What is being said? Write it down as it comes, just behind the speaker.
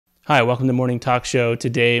Hi, welcome to Morning Talk Show.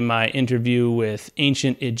 Today, my interview with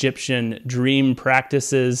ancient Egyptian dream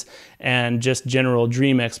practices and just general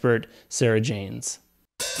dream expert, Sarah Janes.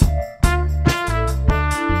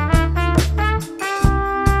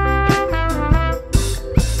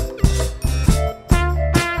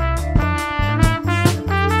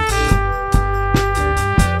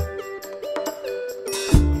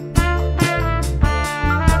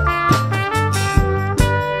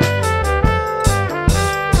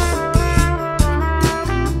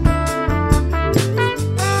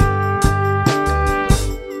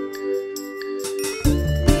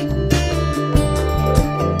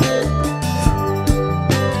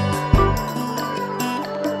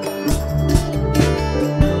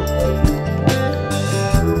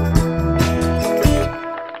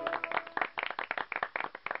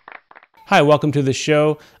 Hi, welcome to the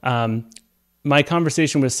show. My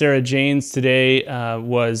conversation with Sarah Janes today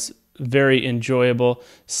was very enjoyable.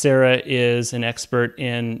 Sarah is an expert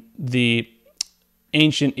in the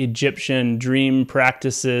ancient Egyptian dream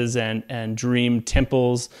practices and dream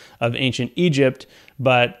temples of ancient Egypt.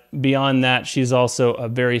 But beyond that, she's also a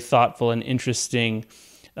very thoughtful and interesting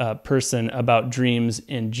person about dreams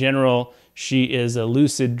in general. She is a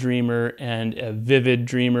lucid dreamer and a vivid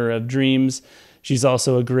dreamer of dreams. She's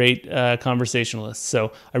also a great conversationalist.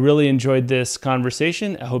 So I really enjoyed this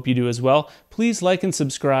conversation. I hope you do as well. Please like and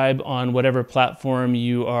subscribe on whatever platform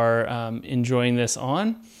you are enjoying this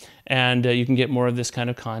on, and you can get more of this kind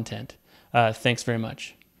of content. Thanks very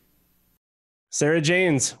much. Sarah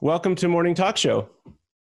Janes, welcome to Morning Talk Show.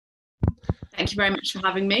 Thank you very much for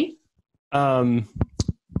having me.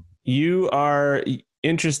 You are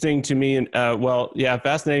interesting to me, and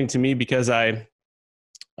fascinating to me because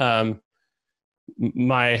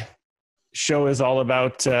my show is all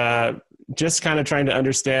about just kind of trying to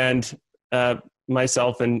understand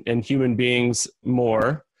myself and human beings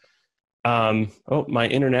more. My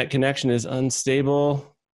internet connection is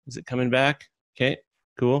unstable. Is it coming back? Okay,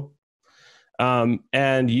 cool.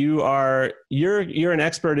 And you're an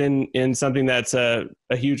expert in something that's a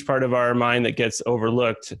huge part of our mind that gets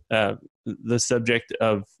overlooked, the subject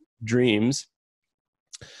of dreams.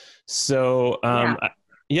 So,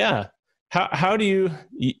 yeah. How do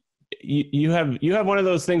you have one of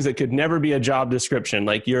those things that could never be a job description,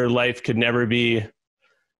 like your life could never be,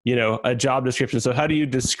 a job description. So how do you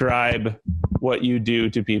describe what you do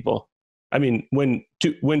to people? I mean, when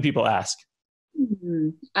people ask.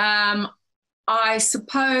 I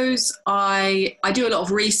suppose I do a lot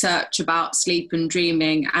of research about sleep and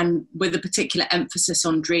dreaming, and with a particular emphasis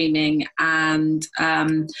on dreaming. And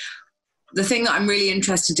the thing that I'm really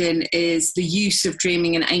interested in is the use of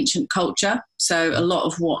dreaming in ancient culture. So a lot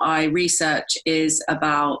of what I research is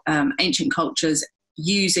about ancient cultures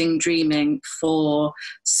using dreaming for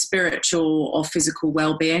spiritual or physical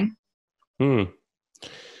well-being.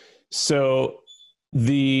 So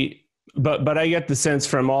but I get the sense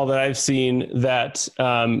from all that I've seen that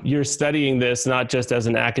you're studying this not just as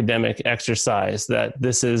an academic exercise, that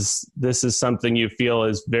this is something you feel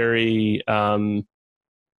is very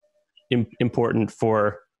important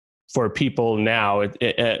for people now.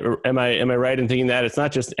 Am I right in thinking that it's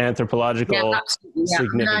not just anthropological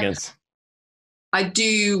significance? No, I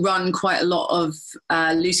do run quite a lot of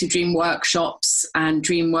lucid dream workshops and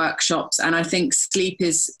dream workshops, and I think sleep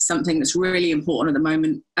is something that's really important at the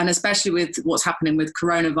moment, and especially with what's happening with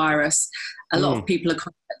coronavirus. A lot of people are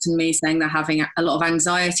contacting me saying they're having a lot of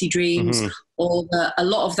anxiety dreams, or that a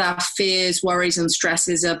lot of their fears, worries and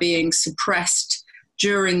stresses are being suppressed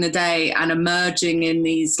during the day and emerging in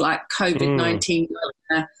these like COVID-19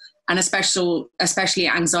 and especially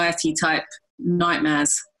anxiety type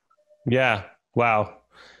nightmares. Yeah. Wow.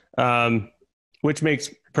 Which makes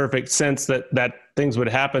perfect sense that things would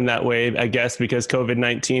happen that way, I guess, because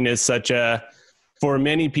COVID-19 is for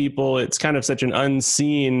many people, it's kind of such an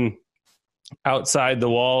unseen outside the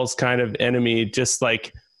walls kind of enemy, just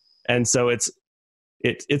like, and so it's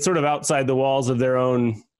sort of outside the walls of their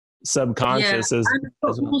own subconscious. And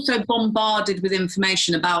also bombarded with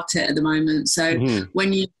information about it at the moment. So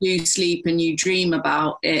when you do sleep and you dream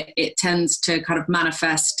about it, it tends to kind of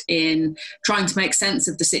manifest in trying to make sense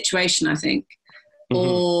of the situation, I think,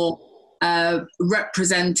 or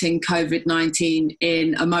representing COVID-19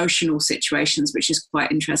 in emotional situations, which is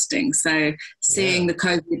quite interesting. So seeing the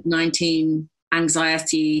COVID-19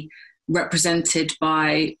 anxiety represented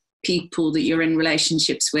by people that you're in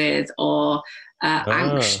relationships with, or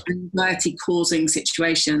anxiety causing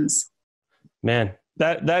situations. Man,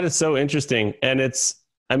 that is so interesting. And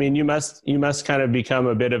you must kind of become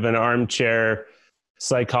a bit of an armchair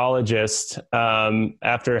psychologist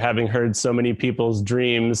after having heard so many people's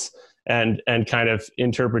dreams and kind of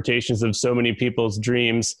interpretations of so many people's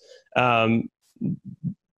dreams. Do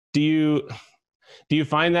you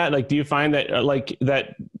find that, like, do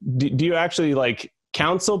you actually like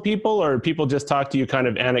counsel people, or people just talk to you kind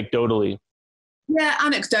of anecdotally? Yeah,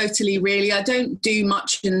 anecdotally, really. I don't do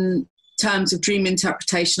much in terms of dream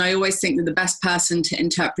interpretation. I always think that the best person to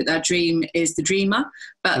interpret their dream is the dreamer,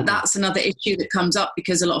 but that's another issue that comes up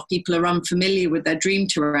because a lot of people are unfamiliar with their dream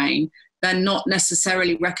terrain. They're not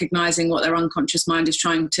necessarily recognizing what their unconscious mind is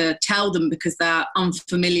trying to tell them because they're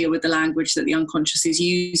unfamiliar with the language that the unconscious is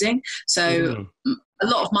using. So a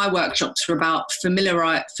lot of my workshops are about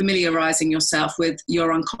familiarizing yourself with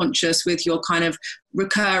your unconscious, with your kind of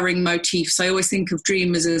recurring motifs. I always think of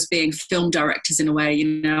dreamers as being film directors in a way.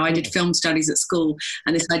 You know, I did film studies at school,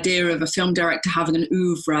 and this idea of a film director having an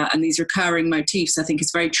oeuvre and these recurring motifs, I think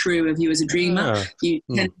is very true of you as a dreamer. You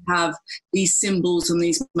tend to have these symbols and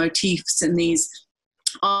these motifs and these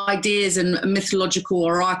ideas and mythological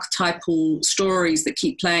or archetypal stories that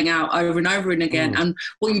keep playing out over and over and again. And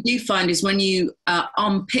what you do find is when you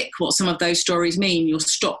unpick what some of those stories mean, you'll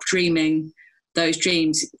stop dreaming those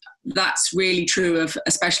dreams. That's really true of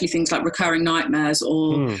especially things like recurring nightmares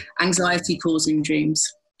or anxiety causing dreams.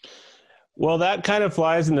 Well, that kind of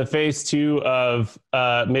flies in the face too of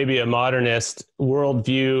maybe a modernist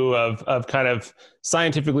worldview of kind of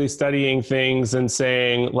scientifically studying things and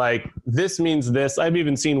saying like, this means this. I've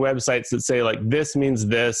even seen websites that say like, this means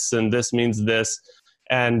this and this means this.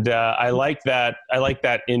 And I like that. I like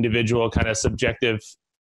that individual kind of subjective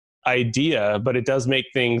idea, but it does make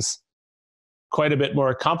things quite a bit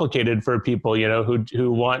more complicated for people, you know,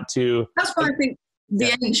 who want to. That's why I think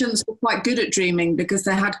the ancients were quite good at dreaming, because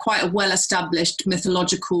they had quite a well-established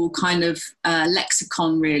mythological kind of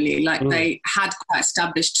lexicon, really. Like they had quite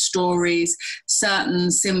established stories, certain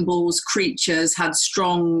symbols, creatures had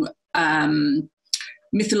strong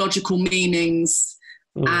mythological meanings,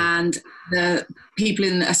 and the people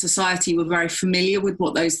in a society were very familiar with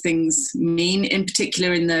what those things mean. In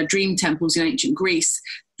particular, in the dream temples in ancient Greece,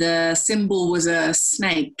 the symbol was a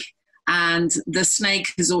snake. And the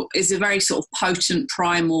snake is a very sort of potent,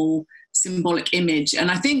 primal, symbolic image.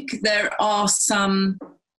 And I think there are some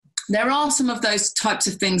of those types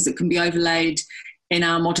of things that can be overlaid in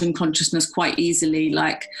our modern consciousness quite easily.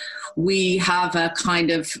 Like we have a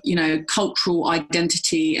kind of, you know, cultural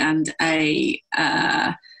identity and a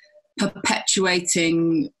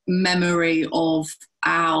perpetuating memory of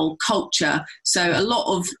our culture. So a lot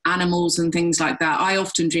of animals and things like that, I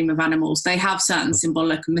often dream of animals. They have certain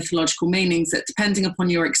symbolic and mythological meanings that, depending upon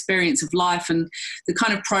your experience of life and the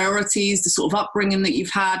kind of priorities, the sort of upbringing that you've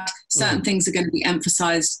had, certain things are going to be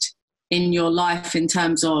emphasized in your life in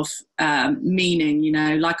terms of meaning. You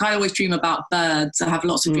know, like I always dream about birds. I have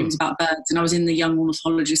lots of dreams about birds, and I was in the Young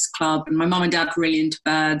Ornithologist Club, and my mum and dad were really into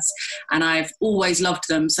birds, and I've always loved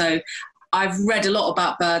them. So I've read a lot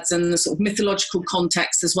about birds and the sort of mythological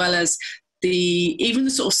context, as well as even the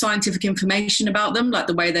sort of scientific information about them, like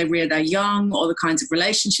the way they rear their young or the kinds of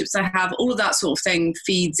relationships they have. All of that sort of thing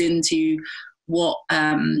feeds into what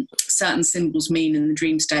certain symbols mean in the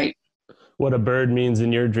dream state. What a bird means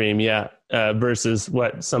in your dream, versus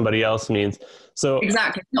what somebody else means. So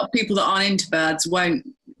exactly, not people that aren't into birds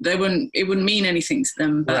it wouldn't mean anything to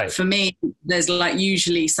them. But for me, there's like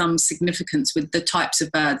usually some significance with the types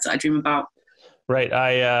of birds that I dream about. Right.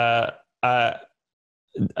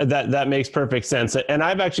 That makes perfect sense. And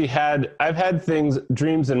I've actually had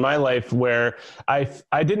dreams in my life where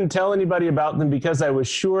I didn't tell anybody about them because I was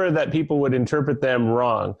sure that people would interpret them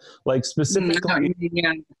wrong. Like specifically.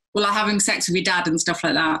 Well, like having sex with your dad and stuff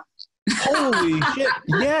like that. Holy shit.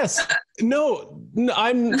 Yes. No,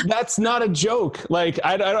 that's not a joke. Like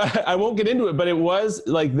I won't get into it, but it was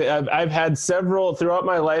like, I've had several throughout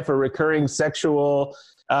my life, a recurring sexual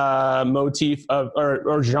motif of,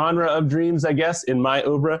 or genre of dreams, I guess, in my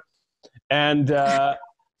oeuvre. And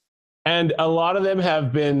a lot of them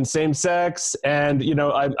have been same sex, and, you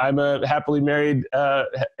know, I'm a happily married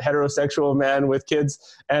heterosexual man with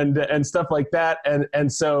kids and stuff like that.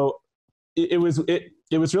 And so it was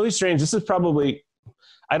really strange. This is probably,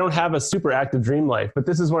 I don't have a super active dream life, but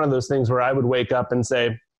this is one of those things where I would wake up and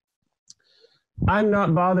say, I'm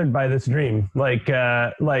not bothered by this dream. Like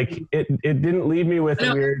it didn't leave me with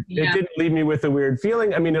it didn't leave me with a weird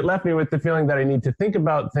feeling. I mean, it left me with the feeling that I need to think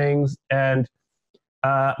about things. And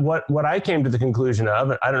what I came to the conclusion of,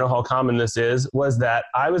 and I don't know how common this is, was that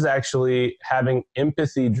I was actually having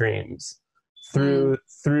empathy dreams through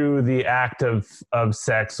the act of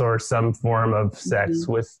sex or some form of sex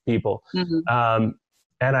with people. And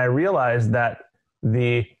I realized that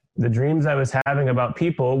the the dreams I was having about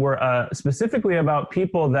people were specifically about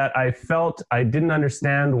people that I felt I didn't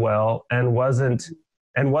understand well and wasn't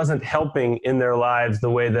helping in their lives the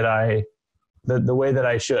way that I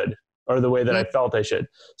should, or the way that I felt I should.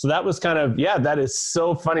 So that was kind of, that is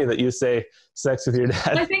so funny that you say sex with your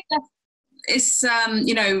dad. I think that it's,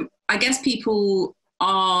 I guess people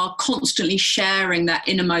are constantly sharing their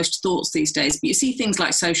innermost thoughts these days, but you see things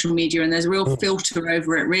like social media and there's a real filter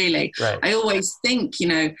over it, really. Right. I always think,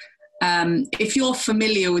 if you're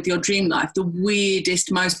familiar with your dream life, the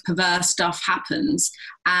weirdest, most perverse stuff happens,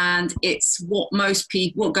 and it's what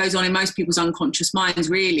goes on in most people's unconscious minds,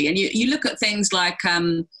 really. And you look at things like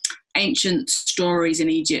ancient stories in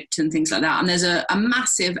Egypt and things like that, and there's a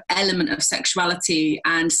massive element of sexuality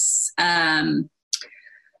and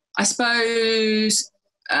I suppose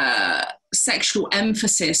sexual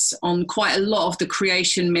emphasis on quite a lot of the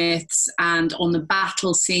creation myths and on the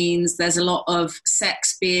battle scenes. There's a lot of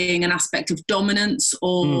sex being an aspect of dominance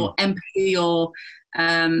or empathy or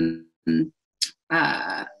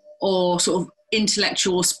sort of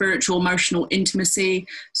intellectual, spiritual, emotional intimacy.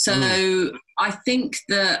 So I think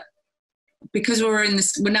that because we're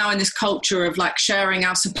now in this culture of like sharing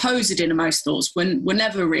our supposed innermost thoughts, when we're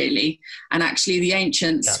never really. And actually the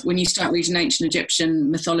ancients, when you start reading ancient Egyptian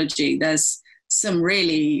mythology, there's some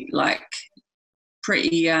really like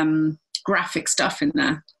pretty graphic stuff in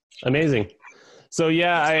there. Amazing. So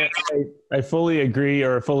I fully agree,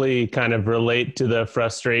 or fully kind of relate to the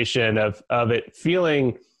frustration of it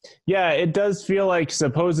feeling. It does feel like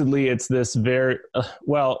supposedly it's this very,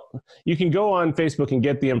 you can go on Facebook and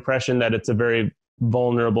get the impression that it's a very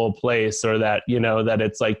vulnerable place, or that, that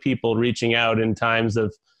it's like people reaching out in times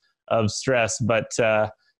of stress. But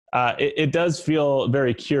it does feel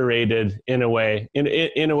very curated in a way,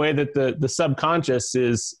 in a way that the subconscious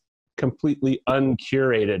is completely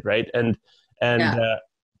uncurated. Right. And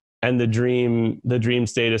the dream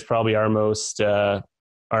state is probably our most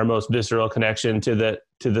visceral connection to the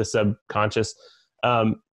subconscious.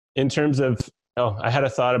 In terms of, I had a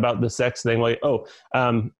thought about the sex thing. Like,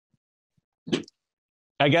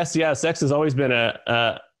 I guess, sex has always been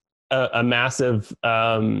a massive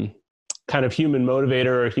kind of human motivator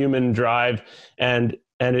or human drive. And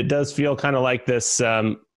it does feel kind of like this,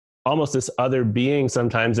 almost this other being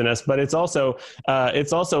sometimes in us, but it's also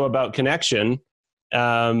about connection.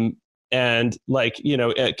 And like,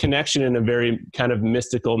 a connection in a very kind of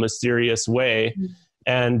mystical, mysterious way.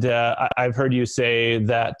 And I've heard you say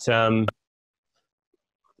that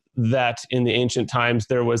that in the ancient times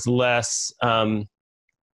there was less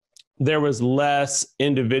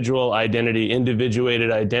individual identity,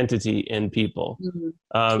 individuated identity in people.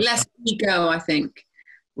 Less ego, I think.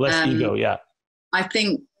 Less ego, yeah. I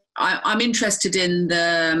think I'm interested in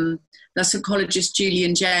the psychologist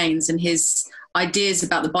Julian Jaynes and his ideas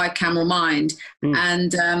about the bicameral mind,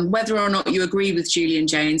 and whether or not you agree with Julian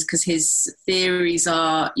Jaynes, because his theories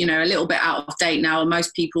are, a little bit out of date now.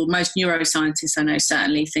 Most neuroscientists I know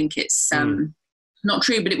certainly think it's not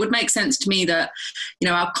true, but it would make sense to me that,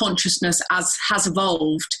 our consciousness has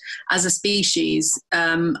evolved as a species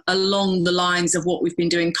along the lines of what we've been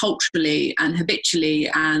doing culturally and habitually,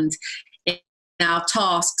 and in our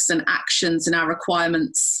tasks and actions and our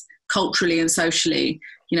requirements culturally and socially.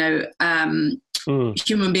 Human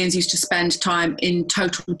beings used to spend time in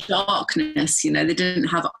total darkness. They didn't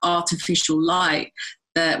have artificial light.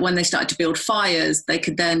 That when they started to build fires, they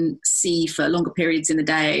could then see for longer periods in the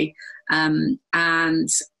day. And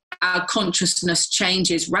our consciousness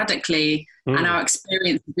changes radically, and our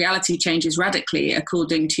experience of reality changes radically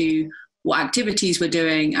according to what activities we're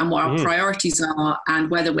doing and what our priorities are,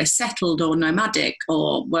 and whether we're settled or nomadic,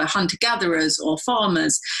 or we're hunter-gatherers or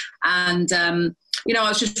farmers. And, I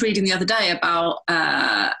was just reading the other day about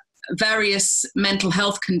various mental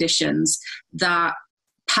health conditions that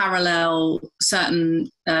parallel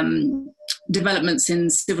certain developments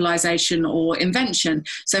in civilization or invention.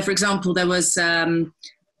 So, for example, there was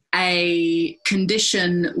a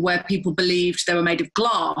condition where people believed they were made of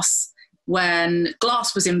glass when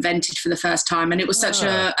glass was invented for the first time. And it was such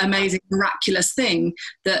an amazing, miraculous thing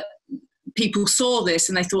that people saw this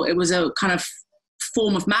and they thought it was a kind of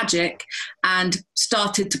form of magic and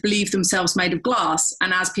started to believe themselves made of glass.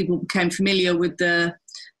 And as people became familiar with the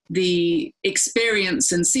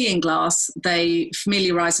experience and seeing glass, they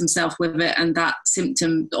familiarized themselves with it, and that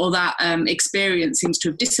symptom or that experience seems to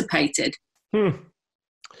have dissipated.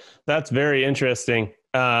 That's very interesting.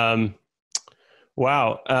 Wow.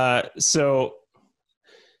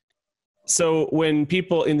 So when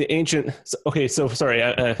people in the ancient,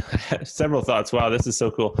 sorry, several thoughts. Wow, this is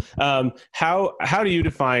so cool. How do you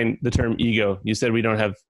define the term ego? You said we don't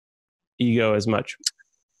have ego as much.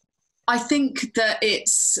 I think that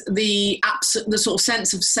it's the sort of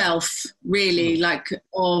sense of self, really, like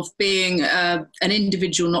of being an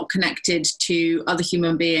individual not connected to other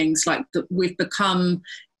human beings. Like that we've become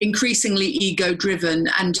increasingly ego-driven,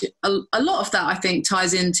 and a lot of that, I think,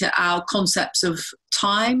 ties into our concepts of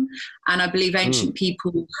time. And I believe ancient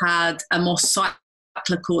people had a more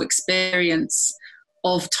cyclical experience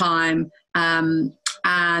of time,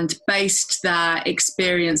 and based their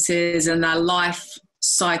experiences and their life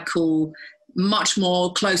cycle much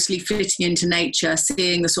more closely fitting into nature,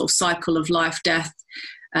 seeing the sort of cycle of life, death,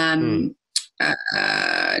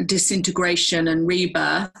 disintegration and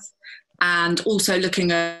rebirth, and also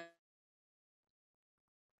looking at...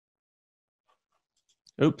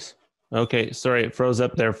 Oops. Okay, sorry, it froze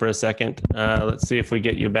up there for a second. Let's see if we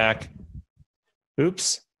get you back.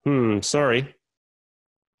 Oops. Sorry.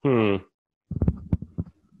 Oh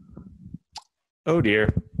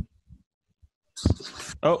dear.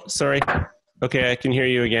 Oh, sorry. Okay, I can hear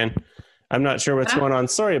you again. I'm not sure what's going on.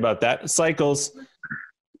 Sorry about that. Cycles.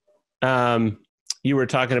 You were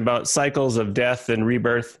talking about cycles of death and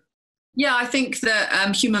rebirth. Yeah, I think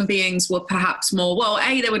that human beings were perhaps more,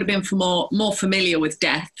 they would have been more familiar with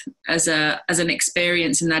death as an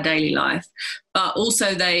experience in their daily life, but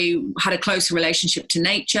also they had a closer relationship to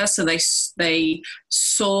nature. So they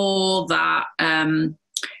saw that,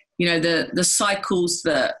 the cycles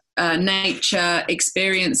that nature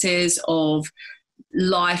experiences of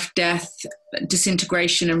life, death,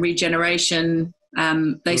 disintegration and regeneration.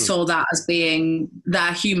 They saw that as being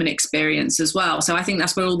their human experience as well. So I think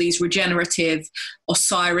that's where all these regenerative,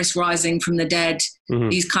 Osiris rising from the dead,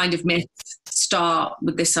 these kind of myths start,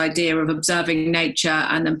 with this idea of observing nature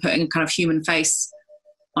and then putting a kind of human face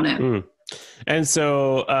on it. And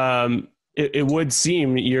so it would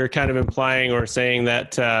seem you're kind of implying or saying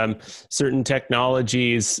that certain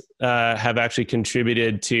technologies have actually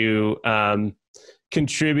contributed to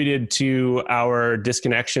our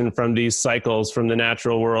disconnection from these cycles from the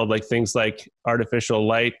natural world, like things like artificial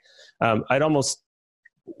light. I'd almost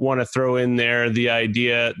want to throw in there the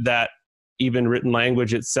idea that even written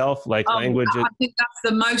language itself, like language. I think that's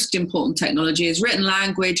the most important technology, is written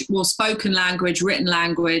language, spoken language, written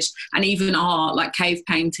language, and even art, like cave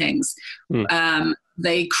paintings.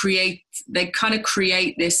 They kind of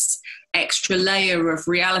create this extra layer of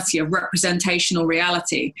reality, of representational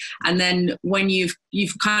reality. And then when you've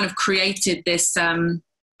kind of created this,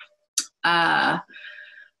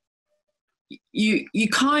 you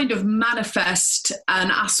kind of manifest an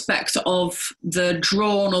aspect of the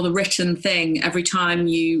drawn or the written thing every time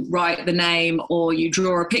you write the name or you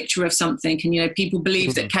draw a picture of something. And, people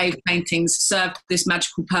believe that cave paintings served this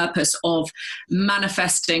magical purpose of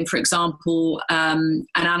manifesting, for example, an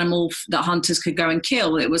animal that hunters could go and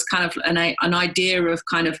kill. It was kind of an idea of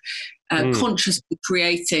kind of consciously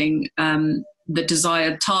creating the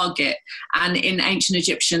desired target. And in ancient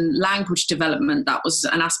Egyptian language development, that was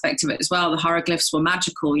an aspect of it as well. The hieroglyphs were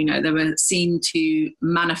magical. They were seen to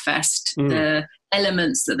manifest the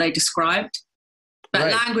elements that they described.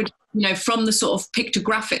 But language, from the sort of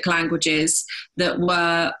pictographic languages that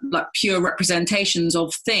were like pure representations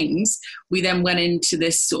of things, we then went into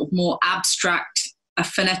this sort of more abstract, a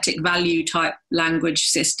phonetic value type language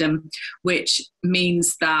system, which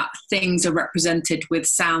means that things are represented with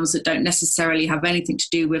sounds that don't necessarily have anything to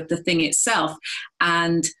do with the thing itself.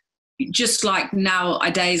 And just like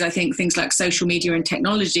nowadays, I think things like social media and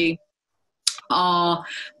technology are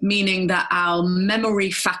meaning that our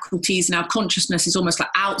memory faculties and our consciousness is almost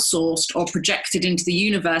like outsourced or projected into the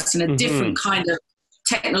universe in a different kind of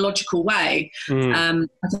technological way. I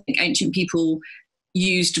think ancient people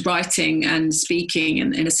used writing and speaking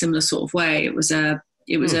in a similar sort of way. It was an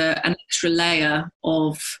extra layer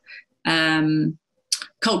of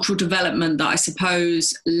cultural development that I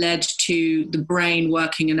suppose led to the brain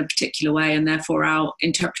working in a particular way, and therefore our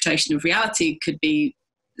interpretation of reality could be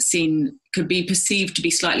perceived to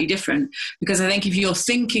be slightly different. Because I think if you're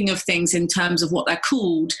thinking of things in terms of what they're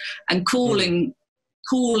called and calling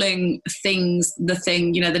things the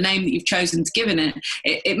thing, the name that you've chosen to give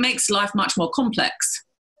it makes life much more complex.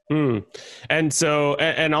 And so,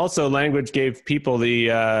 and also language gave people the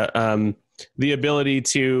ability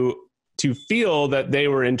to feel that they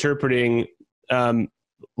were interpreting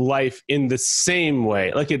life in the same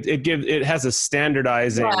way. Like it has a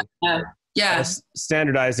standardizing, a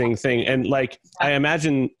standardizing thing. And like,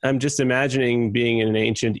 I'm just imagining being in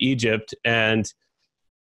ancient Egypt, and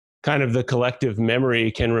kind of the collective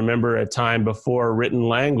memory can remember a time before written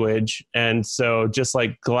language. And so just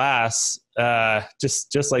like glass,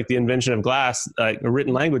 just like the invention of glass, like a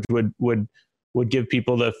written language would give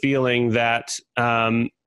people the feeling that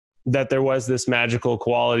that there was this magical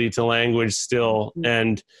quality to language still,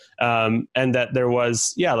 and that there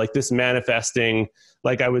was, like this manifesting,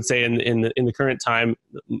 like I would say in the current time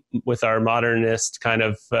with our modernist kind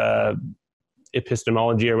of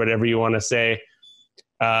epistemology or whatever you want to say,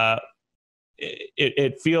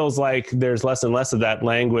 it feels like there's less and less of that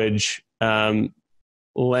language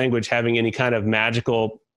having any kind of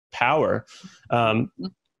magical power.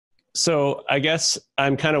 So I guess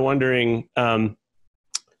I'm kind of wondering,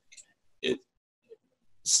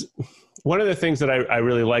 one of the things that I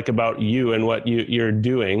really like about you and what you're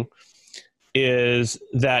doing is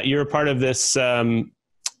that you're part of this, it's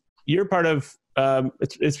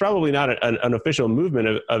probably not an official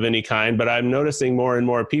movement of any kind, but I'm noticing more and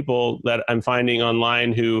more people that I'm finding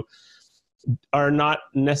online who are not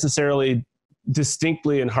necessarily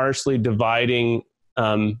distinctly and harshly dividing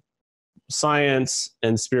science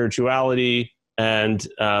and spirituality, and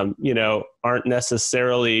aren't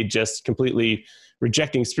necessarily just completely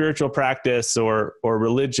rejecting spiritual practice or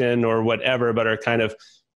religion or whatever, but are kind of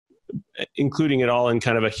including it all in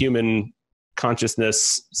kind of a human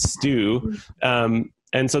consciousness stew. And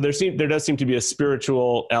so there does seem to be a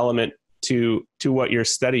spiritual element to what you're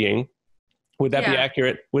studying. Would that be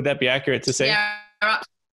accurate? Would that be accurate to say? Yeah.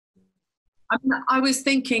 I was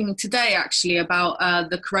thinking today actually about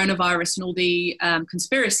the coronavirus and all the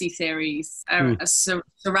conspiracy theories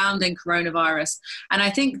surrounding coronavirus. And I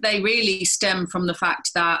think they really stem from the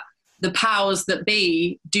fact that the powers that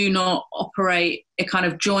be do not operate a kind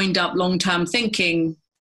of joined up long-term thinking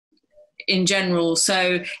in general.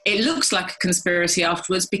 So it looks like a conspiracy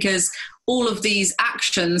afterwards, because all of these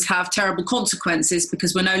actions have terrible consequences,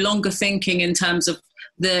 because we're no longer thinking in terms of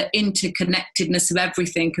the interconnectedness of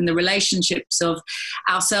everything and the relationships of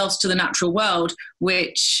ourselves to the natural world,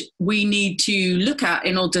 which we need to look at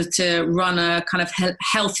in order to run a kind of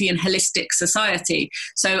healthy and holistic society.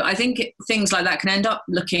 So I think things like that can end up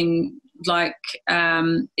looking like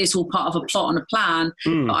it's all part of a plot and a plan.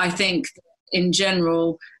 But I think in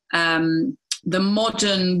general, the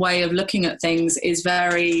modern way of looking at things is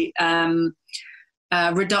very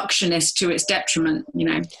reductionist to its detriment,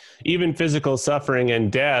 Even physical suffering and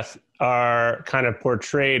death are kind of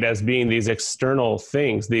portrayed as being these external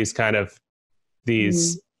things, these kind of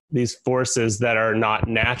these forces that are not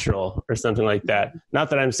natural or something like that. Not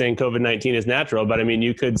that I'm saying COVID-19 is natural, but I mean,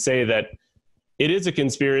 you could say that it is a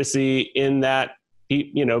conspiracy in that,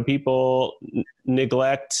 people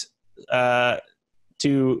neglect to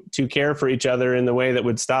care for each other in the way that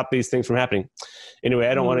would stop these things from happening. Anyway,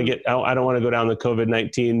 I don't want to go down the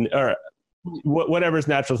COVID-19 or whatever's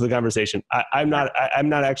natural to the conversation. I'm not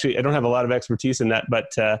actually, I don't have a lot of expertise in that,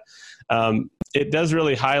 but it does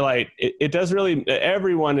really highlight, it does really,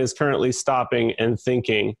 everyone is currently stopping and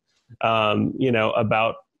thinking,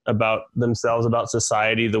 about themselves, about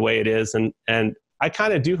society, the way it is. And I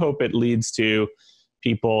kind of do hope it leads to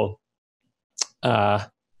people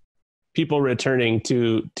returning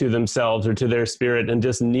to themselves or to their spirit, and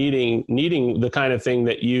just needing the kind of thing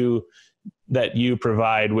that you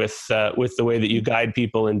provide with the way that you guide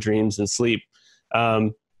people in dreams and sleep.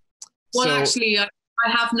 Actually, I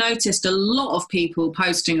have noticed a lot of people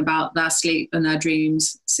posting about their sleep and their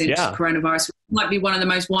dreams since coronavirus. It might be one of the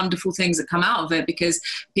most wonderful things that come out of it, because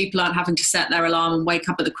people aren't having to set their alarm and wake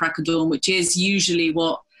up at the crack of dawn, which is usually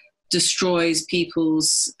what destroys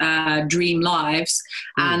people's dream lives.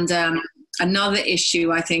 And another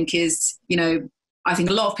issue, I think, is, I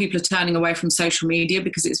think a lot of people are turning away from social media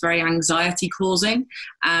because it's very anxiety causing,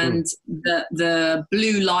 and the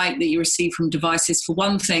blue light that you receive from devices for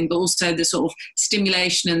one thing, but also the sort of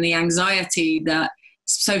stimulation and the anxiety that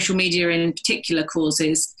social media in particular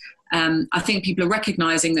causes. I think people are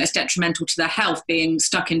recognizing that it's detrimental to their health being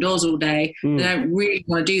stuck indoors all day. They don't really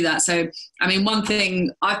want to do that. So, I mean, one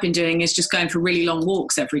thing I've been doing is just going for really long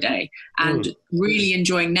walks every day and really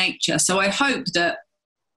enjoying nature. So I hope that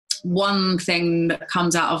one thing that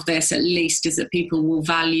comes out of this, at least, is that people will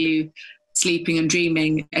value sleeping and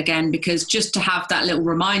dreaming again, because just to have that little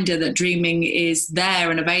reminder that dreaming is there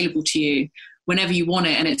and available to you whenever you want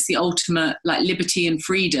it, and it's the ultimate like liberty and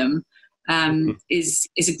freedom, is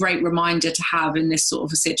a great reminder to have in this sort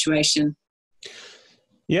of a situation.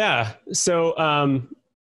 Yeah. So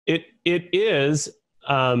it is.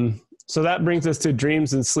 So that brings us to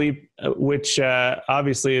dreams and sleep, which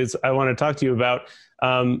obviously is I want to talk to you about.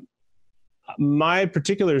 My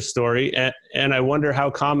particular story, and I wonder how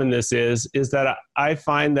common this is that I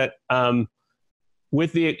find that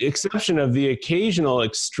with the exception of the occasional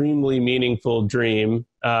extremely meaningful dream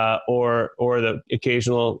or the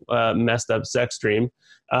occasional messed up sex dream,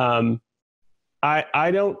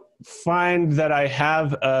 I don't find that I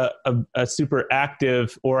have a super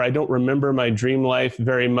active, or I don't remember my dream life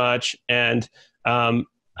very much. And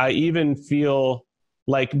I even feel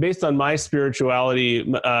like, based on my spirituality,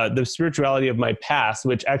 the spirituality of my past,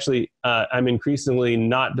 which actually I'm increasingly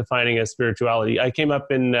not defining as spirituality. I came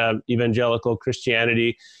up in evangelical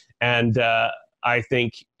Christianity, and I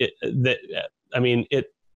think there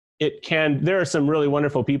are some really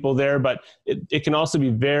wonderful people there, but it can also be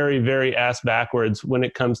very, very ass backwards when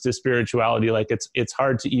it comes to spirituality. Like it's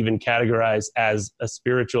hard to even categorize as a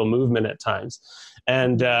spiritual movement at times.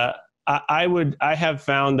 And I have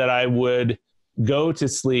found that I would go to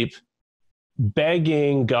sleep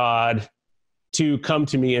begging God to come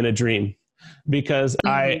to me in a dream, because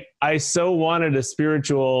I so wanted a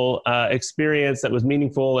spiritual experience that was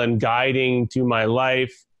meaningful and guiding to my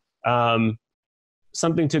life.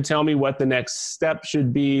 Something to tell me what the next step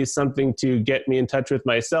should be, something to get me in touch with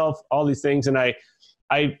myself, all these things. And I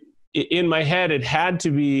in my head, it had to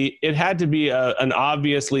be an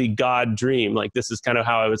obviously God dream. Like, this is kind of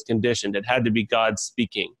how I was conditioned. It had to be God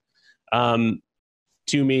speaking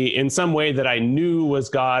to me in some way that I knew was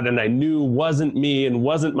God, and I knew wasn't me and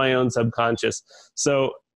wasn't my own subconscious.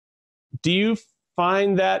 So do you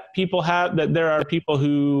find that there are people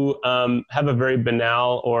who have a very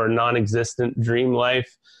banal or non-existent dream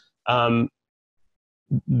life? Do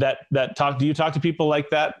you talk to people like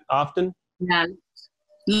that often? Yeah.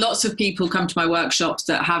 Lots of people come to my workshops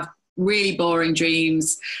that have really boring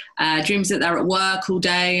dreams, dreams that they're at work all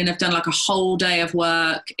day and have done like a whole day of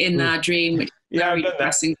work in their dream, which is very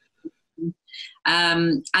depressing.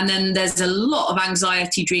 And then there's a lot of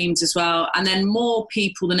anxiety dreams as well. And then more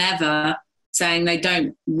people than ever saying they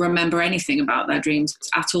don't remember anything about their dreams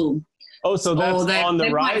at all. Oh, so that's on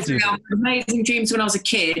the rise. Amazing dreams when I was a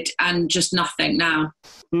kid and just nothing now.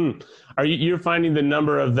 You're finding the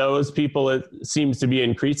number of those people, it seems to be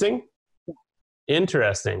increasing?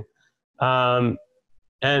 Interesting. And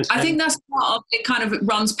I think that's part of it. Kind of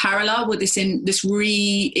runs parallel with this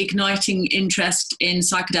reigniting interest in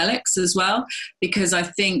psychedelics as well, because I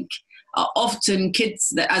think often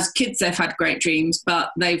as kids they've had great dreams,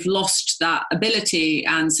 but they've lost that ability,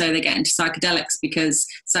 and so they get into psychedelics because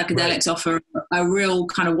psychedelics offer a real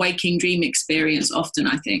kind of waking dream experience often,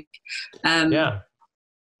 I think.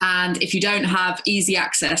 And if you don't have easy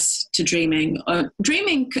access to dreaming,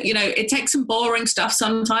 it takes some boring stuff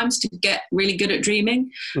sometimes to get really good at dreaming.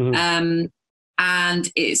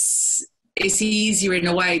 And it's easier in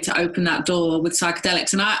a way to open that door with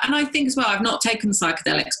psychedelics. And I think as well, I've not taken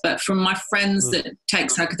psychedelics, but from my friends that take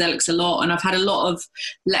psychedelics a lot, and I've had a lot of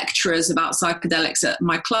lecturers about psychedelics at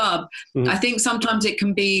my club, I think sometimes it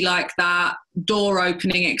can be like that door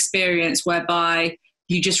opening experience whereby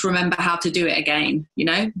you just remember how to do it again,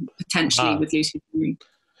 potentially with lucid dreaming.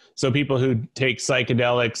 So people who take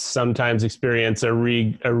psychedelics sometimes experience a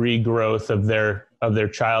regrowth of their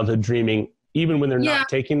childhood dreaming, even when they're not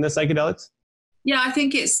taking the psychedelics? Yeah, I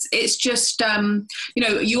think it's just,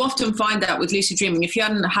 you often find that with lucid dreaming, if you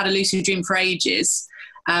hadn't had a lucid dream for ages,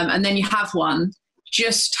 and then you have one,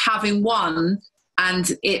 just having one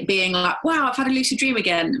and it being like, wow, I've had a lucid dream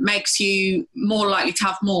again, makes you more likely to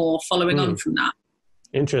have more following on from that.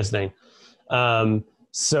 Interesting. But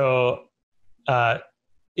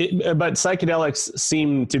psychedelics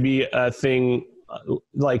seem to be a thing,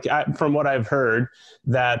 from what I've heard,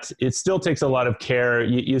 that it still takes a lot of care.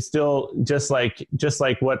 You still, just like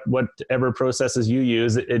whatever processes you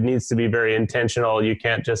use, it needs to be very intentional. You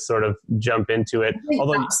can't just sort of jump into it.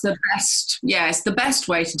 That's the best. Yeah, it's the best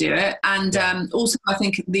way to do it. And also, I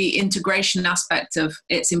think the integration aspect of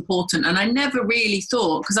it's important. And I never really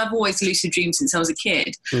thought, because I've always lucid dreamed since I was a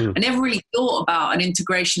kid, I never really thought about an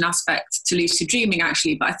integration aspect to lucid dreaming,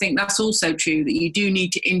 actually. But I think that's also true, that you do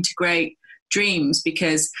need to integrate dreams,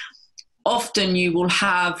 because often you will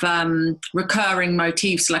have recurring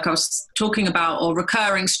motifs, like I was talking about, or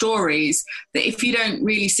recurring stories that if you don't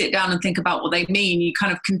really sit down and think about what they mean, you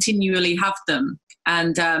kind of continually have them.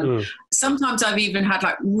 And sometimes I've even had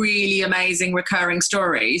like really amazing recurring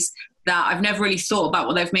stories that I've never really thought about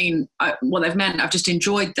what they've meant. I've just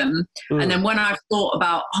enjoyed them. And then when I've thought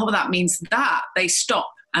about, that means that, they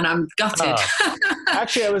stop. And I'm gutted.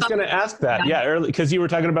 Actually, I was going to ask that. Yeah, early, because you were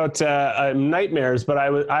talking about nightmares, but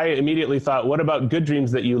I immediately thought, what about good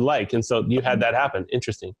dreams that you like? And so you had that happen.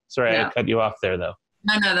 Interesting. Sorry, I cut you off there, though.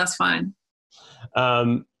 No, that's fine.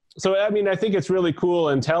 So, I mean, I think it's really cool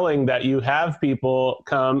and telling that you have people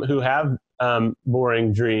come who have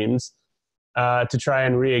boring dreams to try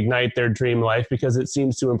and reignite their dream life, because it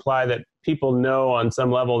seems to imply that people know on some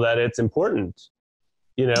level that it's important.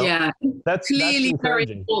 That's clearly very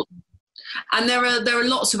important. And there are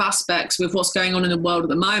lots of aspects with what's going on in the world at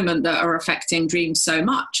the moment that are affecting dreams so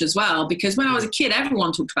much as well. Because when I was a kid,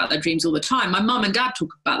 everyone talked about their dreams all the time. My mum and dad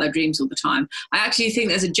talk about their dreams all the time. I actually think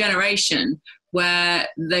there's a generation where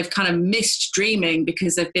they've kind of missed dreaming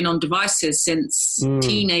because they've been on devices since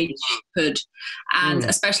teenagehood. And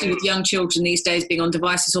especially with young children these days being on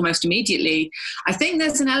devices almost immediately, I think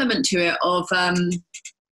there's an element to it of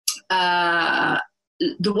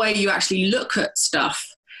the way you actually look at stuff.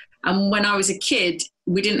 And when I was a kid,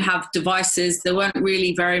 we didn't have devices. There weren't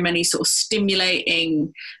really very many sort of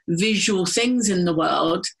stimulating visual things in the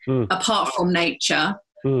world apart from nature.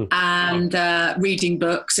 And reading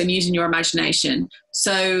books and using your imagination.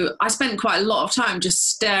 So I spent quite a lot of time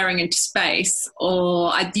just staring into space,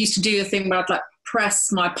 or I used to do a thing where I'd like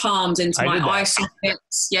press my palms into my eye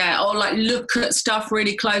sockets, or like look at stuff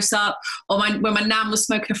really close up. Or when my nan was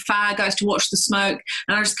smoking a fag, I used to watch the smoke,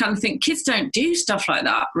 and I just kind of think kids don't do stuff like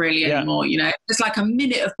that really anymore. You know, it's like a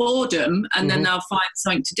minute of boredom, and then they'll find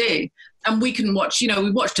something to do. And we can watch,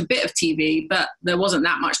 we watched a bit of TV, but there wasn't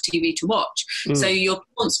that much TV to watch. So you're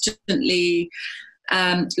constantly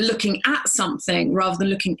looking at something rather than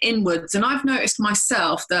looking inwards. And I've noticed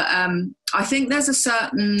myself that I think there's a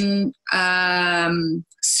certain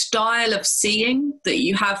style of seeing that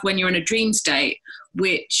you have when you're in a dream state,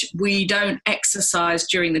 which we don't exercise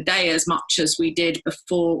during the day as much as we did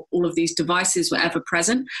before all of these devices were ever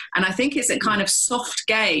present. And I think it's a kind of soft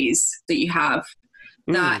gaze that you have,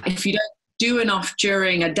 that if you don't do enough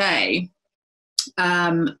during a day,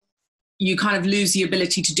 you kind of lose the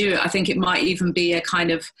ability to do it. I think it might even be a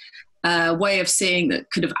kind of way of seeing that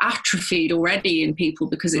could have atrophied already in people,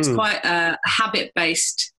 because it's quite a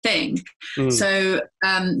habit-based thing. So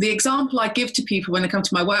the example I give to people when they come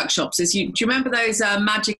to my workshops is, do you remember those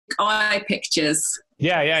magic eye pictures?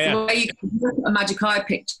 Yeah. The way you can look at a magic eye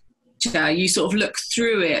picture, you sort of look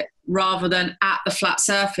through it rather than at the flat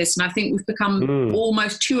surface. And I think we've become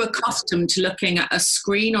almost too accustomed to looking at a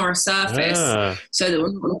screen or a surface, so that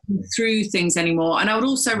we're not looking through things anymore. And I would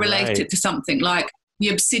also relate it to something like the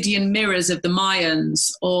obsidian mirrors of the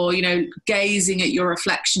Mayans, or, gazing at your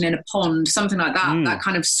reflection in a pond, something like that, that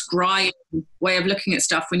kind of scribe way of looking at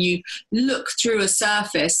stuff. When you look through a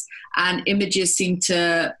surface and images seem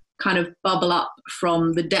to kind of bubble up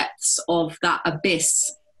from the depths of that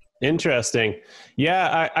abyss. Interesting.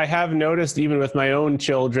 Yeah, I have noticed even with my own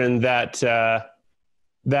children that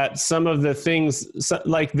that some of the things,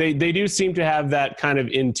 like they do seem to have that kind of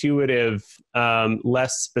intuitive,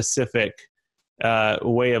 less specific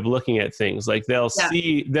way of looking at things. Like they'll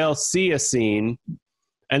see a scene,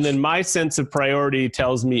 and then my sense of priority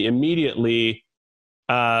tells me immediately,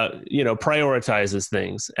 prioritizes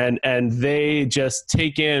things, and they just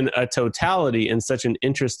take in a totality in such an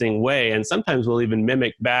interesting way. And sometimes we'll even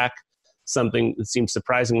mimic back something that seems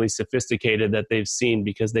surprisingly sophisticated that they've seen,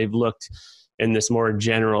 because they've looked in this more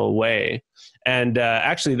general way. And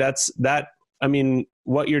actually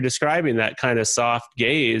what you're describing, that kind of soft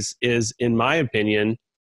gaze, is, in my opinion,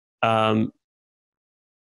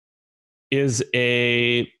 is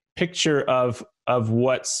a picture of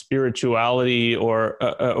what spirituality, or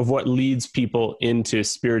of what leads people into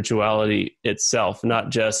spirituality itself, not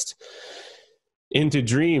just into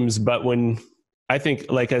dreams, but when I think,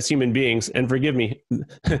 like, as human beings, and forgive me,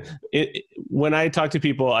 when I talk to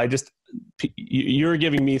people, you're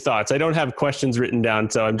giving me thoughts. I don't have questions written down,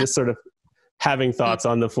 so I'm just sort of having thoughts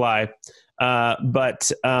on the fly.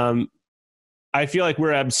 But I feel like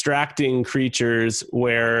we're abstracting creatures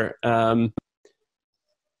where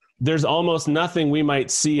there's almost nothing we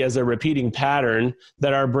might see as a repeating pattern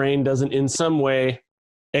that our brain doesn't in some way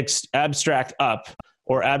abstract up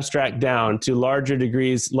or abstract down to larger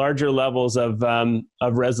degrees, larger levels of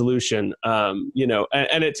resolution. And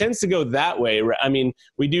it tends to go that way. I mean,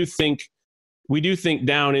 we do think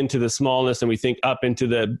down into the smallness, and we think up into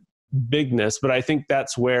the bigness, but I think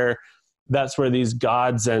that's where these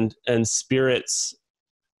gods and spirits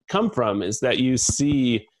come from, is that you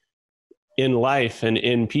see in life and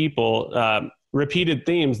in people repeated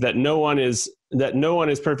themes that no one is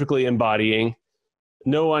perfectly embodying.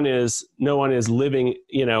 No one is living,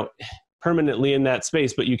 permanently in that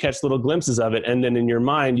space, but you catch little glimpses of it, and then in your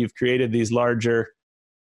mind you've created these larger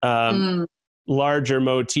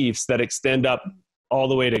motifs that extend up all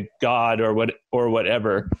the way to God or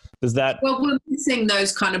whatever. Does that? Well, we're missing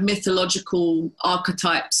those kind of mythological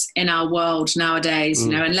archetypes in our world nowadays.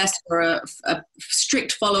 Unless you're a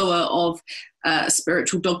strict follower of a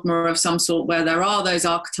spiritual dogma of some sort, where there are those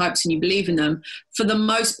archetypes and you believe in them. For the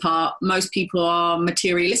most part, most people are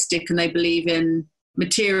materialistic, and they believe in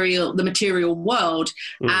the material world.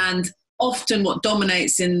 And often what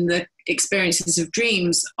dominates in the experiences of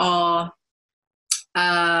dreams are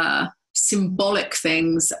symbolic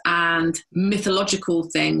things and mythological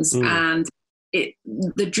things, and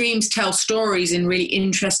the dreams tell stories in really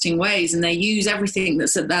interesting ways, and they use everything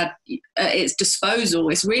that's at its disposal.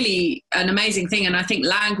 It's really an amazing thing, and I think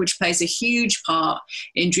language plays a huge part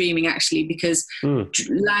in dreaming, actually, because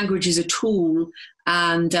language is a tool,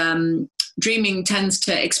 and dreaming tends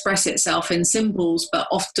to express itself in symbols, but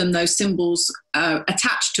often those symbols are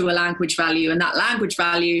attached to a language value, and that language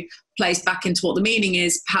value plays back into what the meaning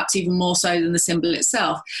is, perhaps even more so than the symbol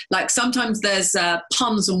itself. Like sometimes there's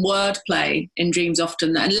puns and wordplay in dreams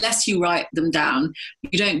often, that unless you write them down,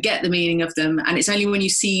 you don't get the meaning of them. And it's only when you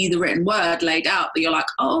see the written word laid out that you're like,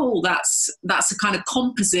 oh, that's a kind of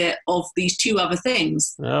composite of these two other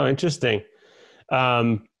things. Oh, interesting.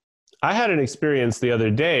 I had an experience the other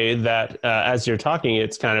day that as you're talking,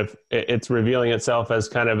 it's revealing itself as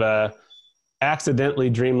kind of a accidentally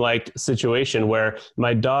dreamlike situation where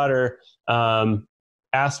my daughter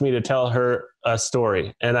asked me to tell her a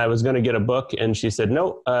story, and I was going to get a book, and she said,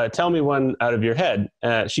 no, tell me one out of your head.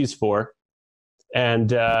 She's 4.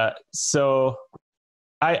 And so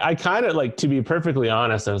I kind of, like, to be perfectly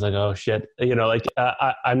honest, I was like, oh shit,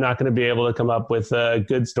 I'm not going to be able to come up with a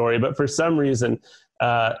good story. But for some reason,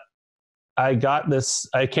 I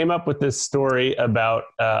came up with this story about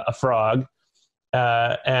a frog.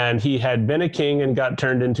 And he had been a king and got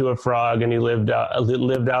turned into a frog, and he lived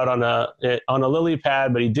out on a lily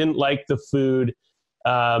pad, but he didn't like the food.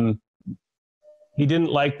 He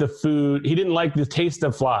didn't like the food. He didn't like the taste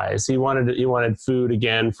of flies. He wanted food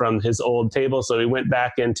again from his old table. So he went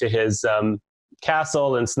back into his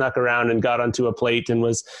castle and snuck around and got onto a plate and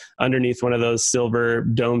was underneath one of those silver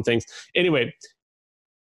dome things. Anyway,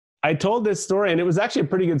 I told this story, and it was actually a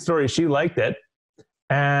pretty good story. She liked it.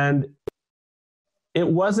 And it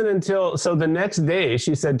wasn't until, so the next day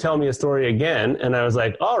she said, tell me a story again. And I was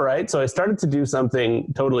like, all right. So I started to do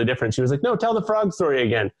something totally different. She was like, no, tell the frog story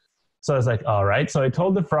again. So I was like, all right. So I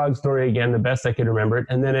told the frog story again, the best I could remember it.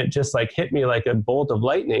 And then it just like hit me like a bolt of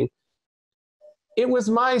lightning. It was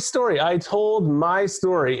my story. I told my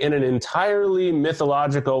story in an entirely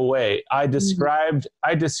mythological way. I described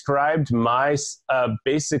my,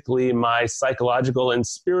 basically my psychological and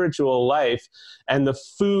spiritual life. And the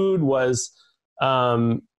food was,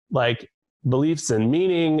 like beliefs and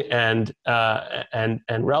meaning and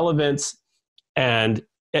relevance, and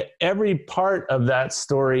every part of that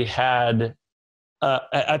story had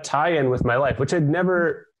a tie-in with my life, which I'd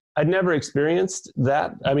never experienced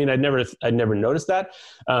that. I mean, I'd never noticed that.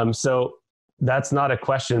 So that's not a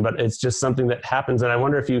question, but it's just something that happens. And I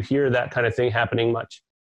wonder if you hear that kind of thing happening much.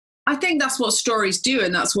 I think that's what stories do,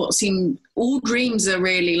 and that's what all dreams are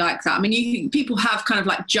really like that. I mean, people have kind of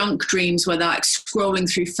like junk dreams where they're like scrolling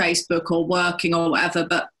through Facebook or working or whatever,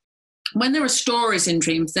 but when there are stories in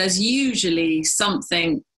dreams, there's usually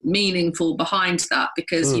something meaningful behind that,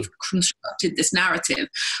 because you've constructed this narrative.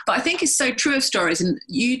 But I think it's so true of stories, and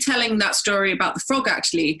you telling that story about the frog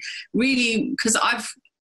actually really, because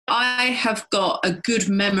I have got a good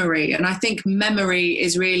memory, and I think memory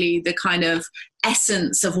is really the kind of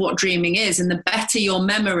essence of what dreaming is. And the better your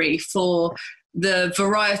memory for the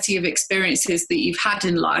variety of experiences that you've had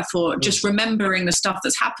in life, or just remembering the stuff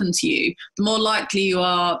that's happened to you, the more likely you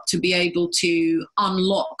are to be able to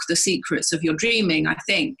unlock the secrets of your dreaming, I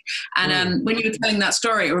think. And when you were telling that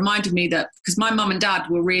story, it reminded me that, because my mum and dad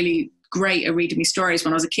were really great at reading me stories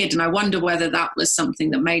when I was a kid, and I wonder whether that was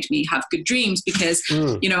something that made me have good dreams, because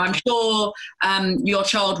I'm sure your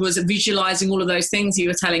child was visualizing all of those things you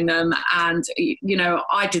were telling them, and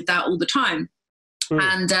I did that all the time.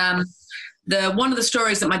 And one of the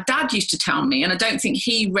stories that my dad used to tell me, and I don't think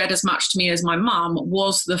he read as much to me as my mum,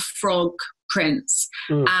 was The Frog Prince.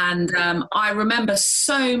 And I remember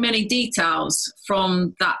so many details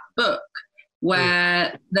from that book,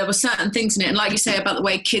 where there were certain things in it. And like you say about the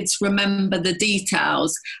way kids remember the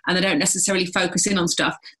details and they don't necessarily focus in on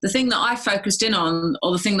stuff. The thing that I focused in on,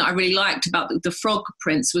 or the thing that I really liked about the Frog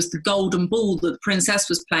Prince, was the golden ball that the princess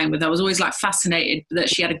was playing with. I was always like fascinated that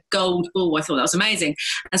she had a gold ball. I thought that was amazing.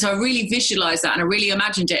 And so I really visualized that, and I really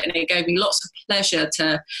imagined it, and it gave me lots of pleasure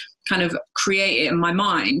to kind of create it in my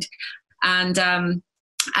mind.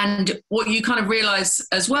 And what you kind of realize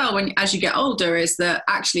as well as you get older is that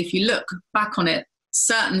actually, if you look back on it,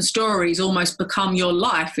 certain stories almost become your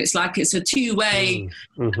life. It's like it's a two-way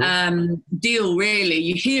deal, really.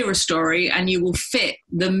 You hear a story and you will fit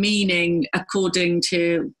the meaning according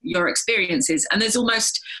to your experiences. And there's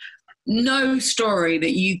almost no story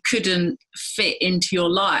that you couldn't fit into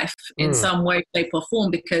your life in some way, shape or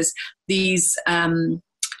form, because these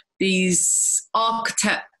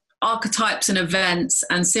archetypes and events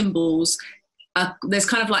and symbols there's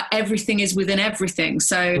kind of like everything is within everything.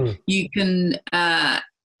 So you can,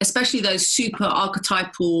 especially those super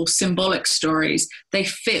archetypal symbolic stories, they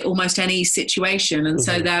fit almost any situation. And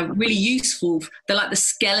so they're really useful. They're like the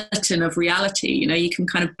skeleton of reality. You know, you can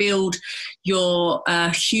kind of build your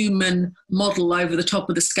human model over the top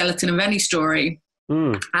of the skeleton of any story.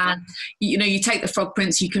 And, you know, you take the Frog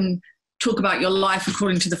Prince, you can talk about your life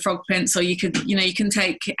according to the Frog Prince, or you could, you know, you can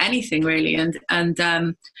take anything really. And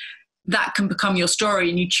that can become your story,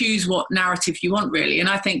 and you choose what narrative you want really. And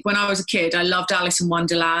I think when I was a kid, I loved Alice in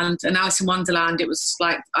Wonderland, and Alice in Wonderland, it was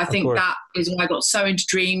like, I think that is when I got so into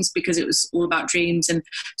dreams, because it was all about dreams. And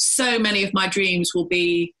so many of my dreams will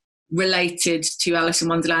be related to Alice in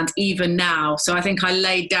Wonderland even now. So I think I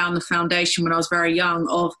laid down the foundation when I was very young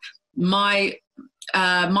of my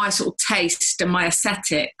sort of taste, and my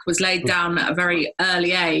aesthetic was laid down at a very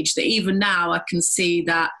early age, that even now I can see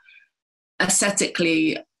that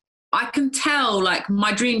aesthetically I can tell, like,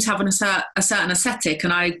 my dreams have a certain aesthetic,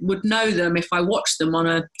 and I would know them if I watched them on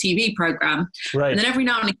a TV program. Right. And then every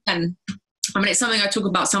now and again, I mean, it's something I talk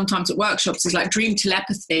about sometimes at workshops, is like dream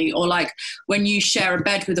telepathy, or like when you share a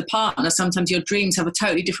bed with a partner, sometimes your dreams have a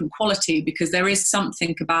totally different quality, because there is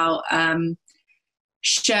something about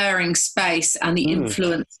sharing space and the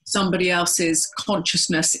influence of somebody else's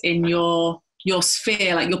consciousness in your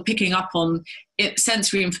sphere. Like, you're picking up on it,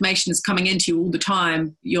 sensory information is coming into you all the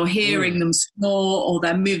time. You're hearing them snore, or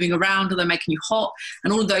they're moving around, or they're making you hot,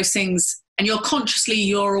 and all of those things. And you're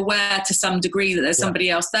aware to some degree that there's somebody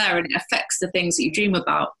else there, and it affects the things that you dream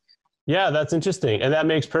about. Yeah, that's interesting. And that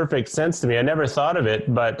makes perfect sense to me. I never thought of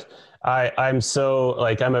it, but I'm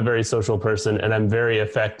a very social person, and I'm very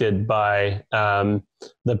affected by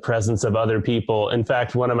the presence of other people. In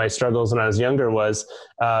fact, one of my struggles when I was younger was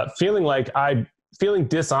feeling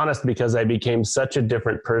dishonest because I became such a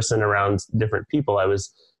different person around different people. I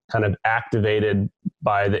was kind of activated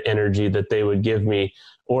by the energy that they would give me.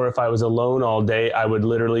 Or if I was alone all day, I would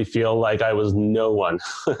literally feel like I was no one.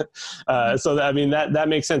 That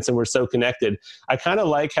makes sense. And we're so connected. I kind of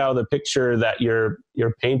like how the picture that you're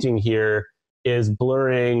painting here is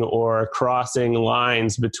blurring or crossing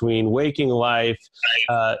lines between waking life,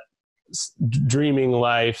 dreaming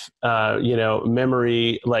life,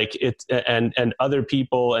 memory, like it, and other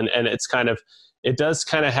people. And it's kind of, it does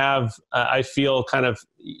kind of have, I feel kind of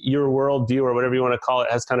your worldview, or whatever you want to call it,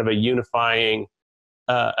 has kind of a unifying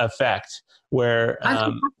effect, where I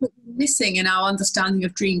think what's missing in our understanding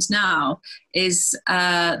of dreams now is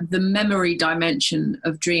the memory dimension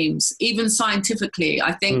of dreams. Even scientifically,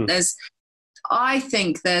 I think there's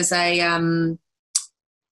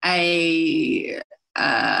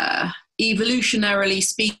evolutionarily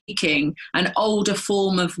speaking, an older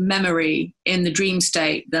form of memory in the dream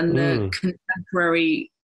state than the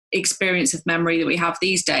contemporary experience of memory that we have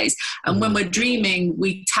these days. And when we're dreaming,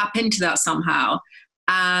 we tap into that somehow.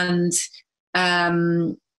 And,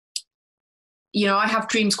 I have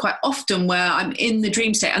dreams quite often where I'm in the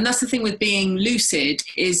dream state. And that's the thing with being lucid,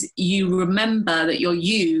 is you remember that you're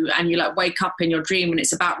you, and you like wake up in your dream, and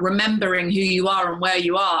it's about remembering who you are and where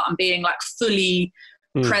you are, and being like fully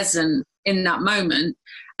present in that moment.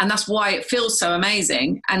 And that's why it feels so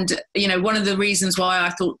amazing. And, one of the reasons why I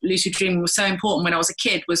thought lucid dreaming was so important when I was a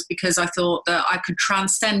kid was because I thought that I could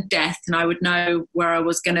transcend death, and I would know where I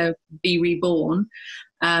was going to be reborn.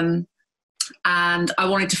 And I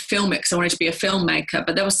wanted to film it because I wanted to be a filmmaker.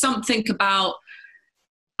 But there was something about,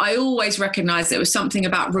 I always recognized there was something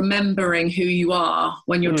about remembering who you are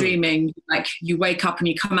when you're dreaming. Like, you wake up and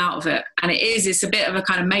you come out of it. And it's a bit of a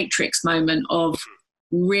kind of Matrix moment of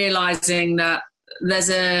realizing that there's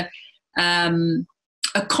a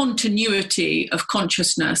continuity of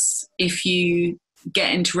consciousness if you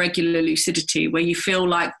get into regular lucidity, where you feel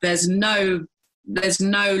like there's no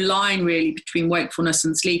line really between wakefulness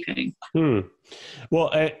and sleeping.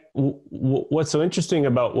 Well, what's so interesting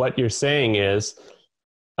about what you're saying is,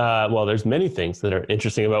 there's many things that are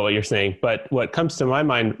interesting about what you're saying, but what comes to my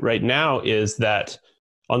mind right now is that,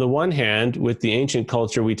 on the one hand, with the ancient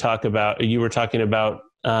culture you were talking about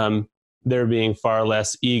there being far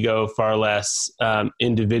less ego, far less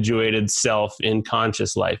individuated self in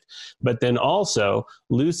conscious life. But then also,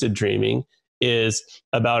 lucid dreaming is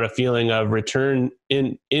about a feeling of return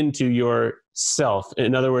into your self.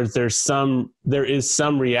 In other words, there is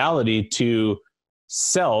some reality to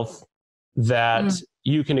self that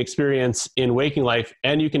you can experience in waking life,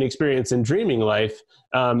 and you can experience in dreaming life.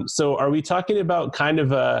 So are we talking about kind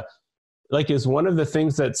of is one of the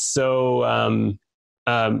things that's so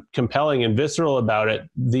compelling and visceral about it.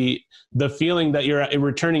 The feeling that you're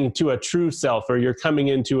returning to a true self, or you're coming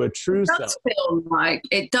into a true self.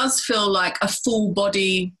 It does feel like a full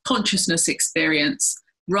body consciousness experience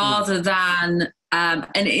rather than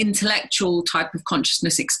an intellectual type of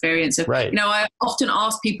consciousness experience. Right. I often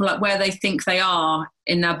ask people like where they think they are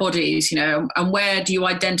in their bodies, and where do you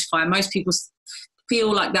identify? Most people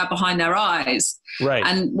feel like they're behind their eyes. Right.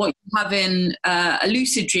 And what you have in a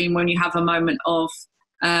lucid dream, when you have a moment of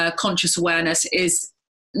conscious awareness, is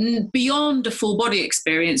beyond a full body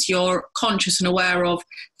experience. You're conscious and aware of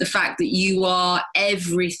the fact that you are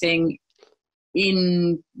everything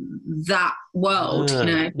in that world.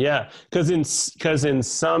 Yeah, because to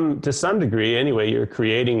some degree anyway, you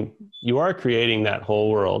are creating that whole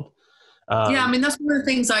world. That's one of the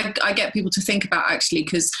things I get people to think about, actually,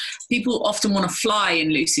 because people often want to fly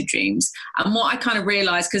in lucid dreams. And what I kind of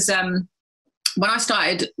realized, because when I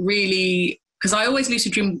started really, because I always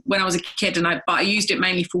lucid dream when I was a kid, but I used it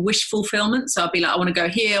mainly for wish fulfillment. So I'd be like, I want to go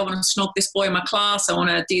here, I want to snog this boy in my class, I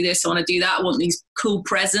want to do this, I want to do that, I want these cool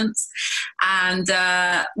presents. And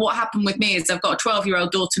what happened with me is I've got a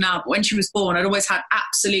 12-year-old daughter now, but when she was born, I'd always had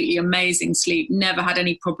absolutely amazing sleep, never had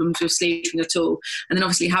any problems with sleeping at all. And then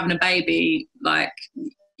obviously having a baby, like,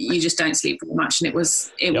 you just don't sleep very much. And it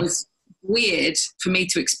was weird for me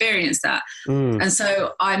to experience that. And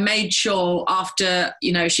so I made sure after,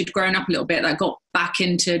 she'd grown up a little bit, that I got back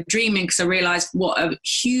into dreaming, because I realized what a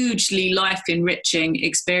hugely life enriching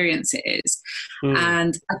experience it is.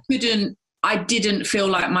 And I didn't feel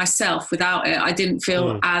like myself without it. I didn't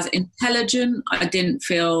feel as intelligent. I didn't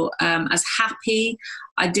feel as happy.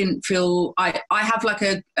 I didn't feel, I have like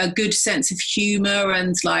a good sense of humor,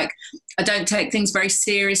 and like, I don't take things very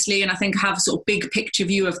seriously. And I think I have a sort of big picture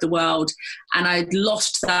view of the world, and I'd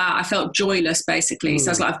lost that. I felt joyless, basically. So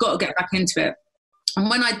I was like, I've got to get back into it. And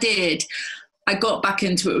when I did, I got back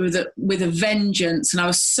into it with a vengeance, and I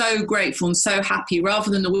was so grateful and so happy.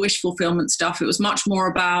 Rather than the wish fulfillment stuff, it was much more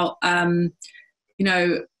about, I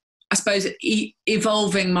suppose,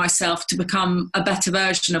 evolving myself to become a better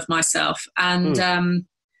version of myself. And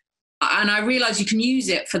I realized you can use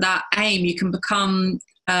it for that aim. You can become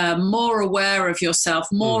more aware of yourself,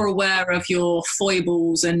 more aware of your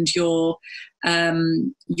foibles and your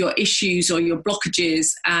issues or your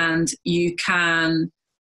blockages, and you can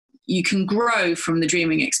grow from the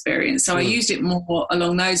dreaming experience. So I used it more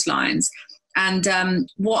along those lines. And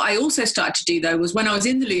what I also started to do, though, was when I was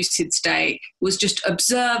in the lucid state, was just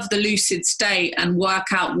observe the lucid state and work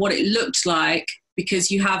out what it looked like,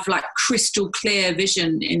 because you have like crystal clear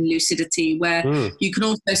vision in lucidity, where you can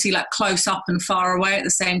also see like close up and far away at the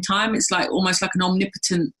same time. It's like almost like an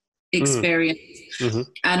omnipotent experience.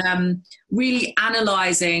 And really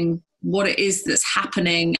analyzing what it is that's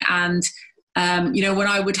happening. And when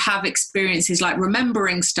I would have experiences like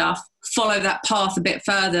remembering stuff, follow that path a bit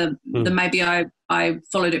further than maybe I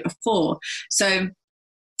followed it before. So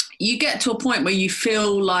you get to a point where you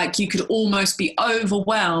feel like you could almost be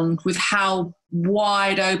overwhelmed with how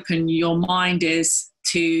wide open your mind is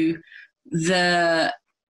to the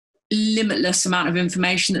limitless amount of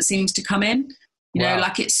information that seems to come in. You know,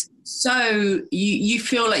 like it's so you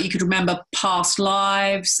feel like you could remember past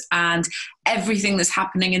lives and everything that's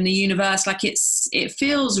happening in the universe. Like it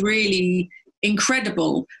feels really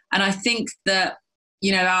incredible. And I think that,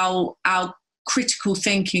 you know, our critical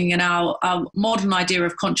thinking and our modern idea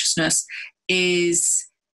of consciousness is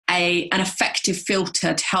an effective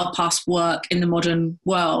filter to help us work in the modern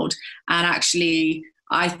world. And actually,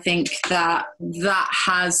 I think that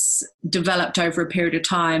has developed over a period of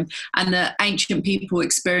time, and that ancient people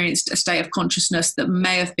experienced a state of consciousness that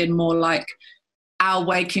may have been more like our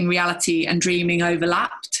waking reality and dreaming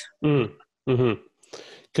overlapped.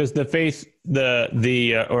 Because the faith,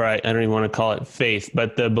 or I don't even want to call it faith,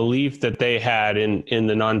 but the belief that they had in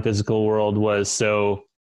the non-physical world was so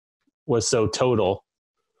total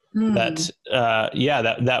that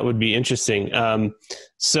that would be interesting.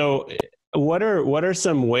 So what are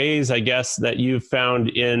some ways, I guess, that you've found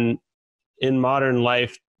in modern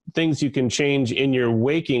life, things you can change in your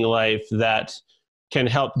waking life that can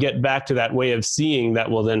help get back to that way of seeing that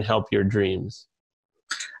will then help your dreams?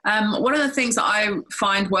 One of the things that I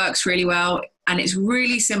find works really well, and it's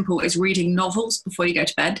really simple, is reading novels before you go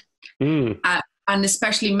to bed. And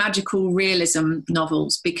especially magical realism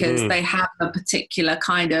novels, because they have a particular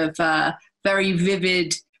kind of very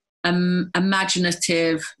vivid,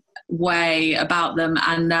 imaginative way about them,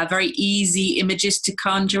 and they're very easy images to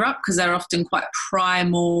conjure up because they're often quite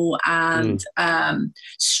primal and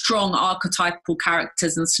strong archetypal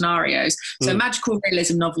characters and scenarios. So magical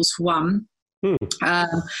realism novels for one.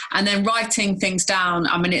 And then writing things down.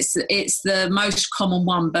 I mean, it's the most common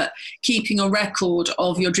one, but keeping a record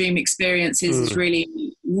of your dream experiences is really,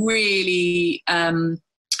 really,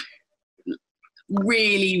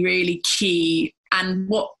 really, really key. And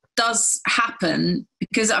what does happen,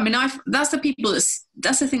 because I mean, that's the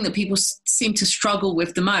thing that people seem to struggle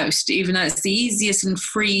with the most, even though it's the easiest and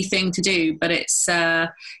free thing to do, but it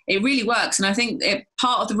really works. And I think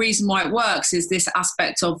part of the reason why it works is this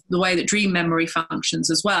aspect of the way that dream memory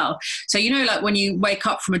functions as well. So, like when you wake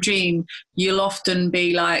up from a dream, you'll often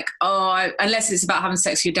be like, unless it's about having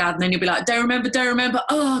sex with your dad, and then you'll be like, don't remember.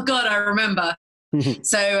 Oh God, I remember.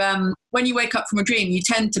 So when you wake up from a dream, you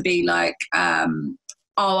tend to be like,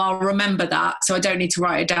 I'll remember that, so I don't need to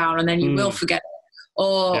write it down, and then you will forget it.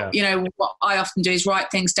 Or, what I often do is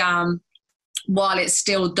write things down while it's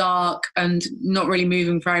still dark and not really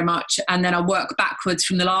moving very much, and then I work backwards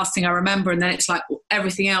from the last thing I remember, and then it's like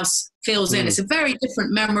everything else fills in. It's a very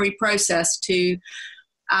different memory process to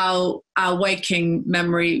our waking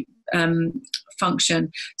memory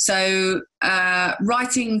function. So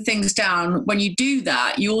writing things down, when you do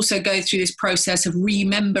that, you also go through this process of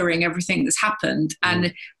remembering everything that's happened,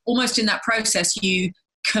 and almost in that process you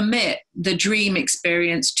commit the dream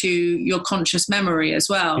experience to your conscious memory as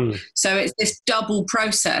well. So it's this double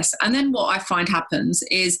process. And then what I find happens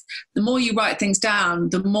is the more you write things down,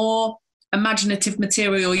 the more imaginative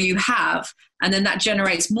material you have, and then that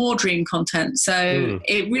generates more dream content. So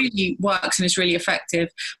it really works and is really effective.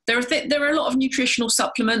 There are a lot of nutritional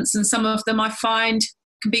supplements, and some of them I find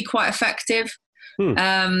can be quite effective.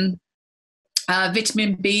 Vitamin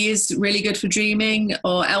B is really good for dreaming,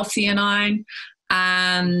 or L-theanine,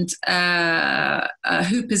 and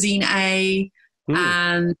Huperzine A.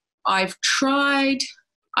 And I've tried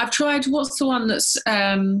what's the one that's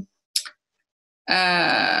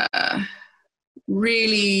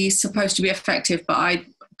really supposed to be effective, but I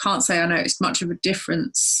can't say I noticed much of a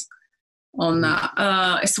difference on that.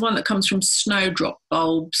 It's the one that comes from snowdrop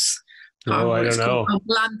bulbs. I don't know.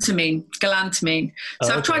 Galantamine.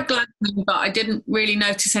 So I've tried galantamine, but I didn't really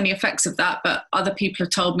notice any effects of that, but other people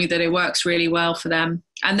have told me that it works really well for them.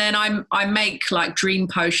 And then I make like dream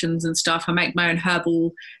potions and stuff. I make my own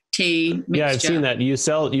herbal tea mixture. Yeah, I've seen that. You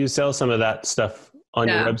sell some of that stuff on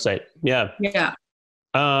your website. Yeah.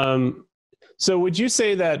 So would you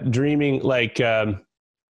say that dreaming, like,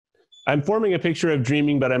 I'm forming a picture of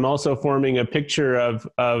dreaming, but I'm also forming a picture of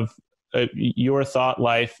your thought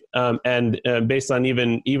life, and based on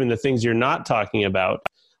even the things you're not talking about.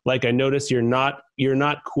 Like, I notice you're not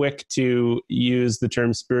quick to use the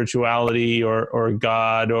term spirituality or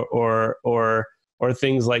God or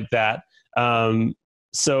things like that.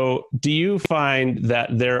 So do you find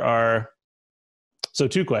that there are, so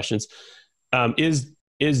two questions,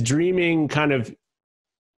 is dreaming kind of,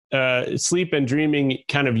 sleep and dreaming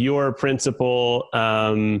kind of your principal,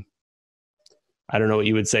 I don't know what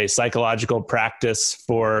you would say, psychological practice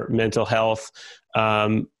for mental health?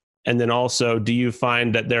 And then also, do you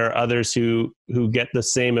find that there are others who get the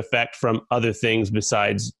same effect from other things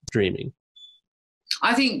besides dreaming?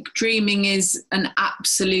 I think dreaming is an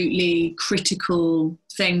absolutely critical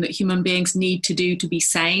thing that human beings need to do to be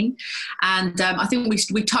sane. And I think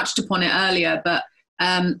we touched upon it earlier, but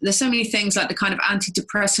there's so many things like the kind of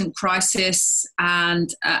antidepressant crisis,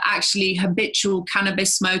 and actually habitual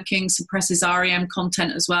cannabis smoking suppresses REM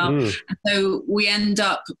content as well. And so we end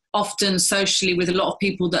up often socially with a lot of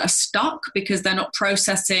people that are stuck because they're not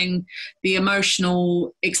processing the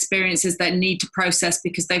emotional experiences they need to process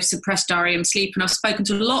because they've suppressed REM sleep. And I've spoken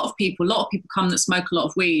to a lot of people come that smoke a lot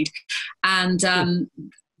of weed, and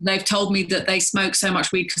they've told me that they smoke so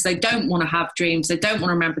much weed because they don't want to have dreams. They don't want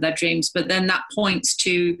to remember their dreams. But then that points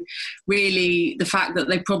to really the fact that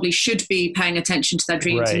they probably should be paying attention to their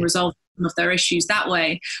dreams and resolving some of their issues that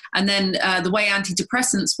way. And then the way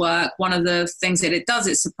antidepressants work, one of the things that it does,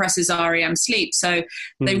 it suppresses REM sleep. So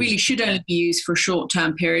they really should only be used for a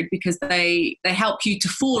short-term period because they help you to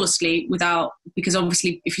fall asleep because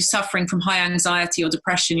obviously if you're suffering from high anxiety or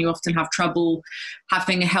depression, you often have trouble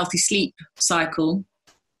having a healthy sleep cycle.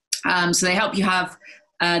 So they help you have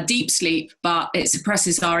deep sleep, but it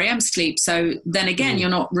suppresses REM sleep. So then again, you're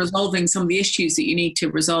not resolving some of the issues that you need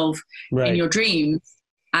to resolve in your dreams.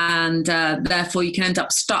 And therefore you can end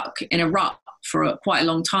up stuck in a rut for quite a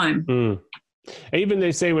long time. Even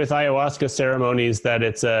they say with ayahuasca ceremonies that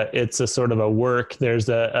it's a sort of a work. There's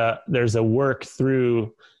a work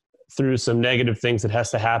through through some negative things that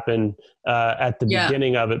has to happen at the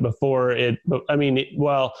beginning of it before it,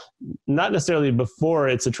 well, not necessarily before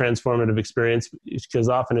it's a transformative experience, because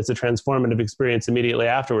often it's a transformative experience immediately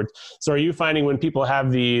afterwards. So are you finding when people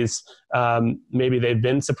have these, maybe they've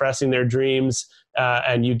been suppressing their dreams,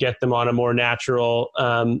 and you get them on a more natural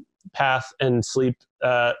path and sleep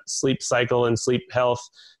cycle and sleep health,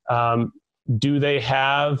 do they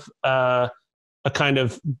have a kind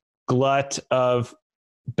of glut of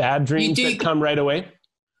bad dreams that come right away?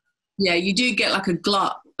 Yeah, you do get like a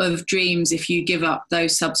glut of dreams if you give up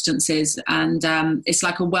those substances. And it's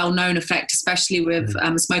like a well-known effect, especially with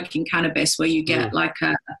smoking cannabis, where you get like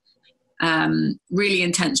a really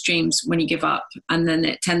intense dreams when you give up, and then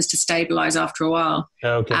it tends to stabilize after a while.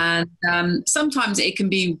 Okay. And sometimes it can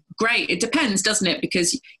be great. It depends, doesn't it?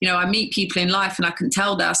 Because, I meet people in life and I can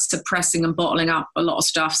tell they're suppressing and bottling up a lot of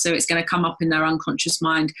stuff. So it's going to come up in their unconscious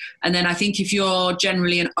mind. And then I think if you're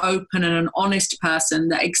generally an open and an honest person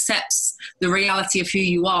that accepts the reality of who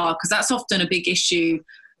you are, because that's often a big issue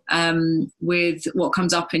with what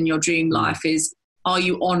comes up in your dream life is, are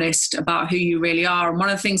you honest about who you really are? And one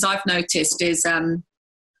of the things I've noticed is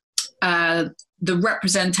the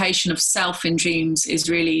representation of self in dreams is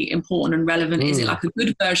really important and relevant. Is it like a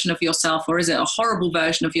good version of yourself, or is it a horrible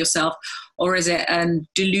version of yourself, or is it a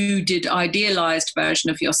deluded, idealized version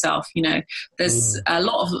of yourself? There's a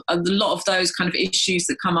lot of those kind of issues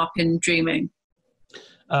that come up in dreaming.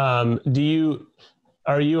 Are you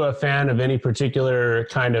a fan of any particular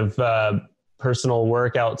kind of personal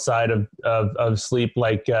work outside of sleep,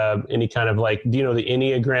 like any kind of do you know the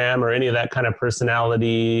Enneagram or any of that kind of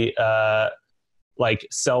personality, like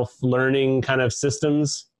self-learning kind of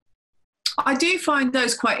systems? I do find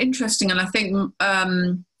those quite interesting. And I think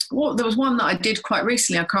there was one that I did quite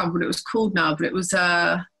recently. I can't remember what it was called now, but it was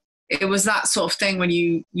that sort of thing when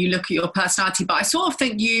you look at your personality. But I sort of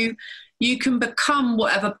think you can become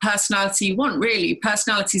whatever personality you want, really.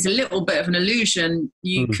 Personality is a little bit of an illusion.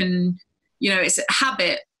 You can, it's a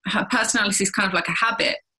habit. Personality is kind of like a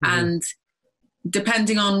habit. And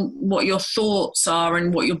depending on what your thoughts are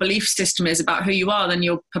and what your belief system is about who you are, then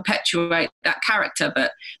you'll perpetuate that character.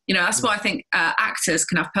 But, that's why I think actors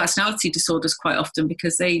can have personality disorders quite often,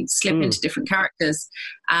 because they slip into different characters.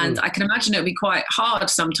 And I can imagine it would be quite hard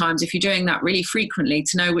sometimes if you're doing that really frequently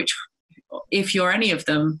to know if you're any of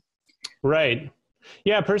them. Right.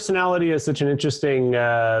 Yeah. Personality is such an interesting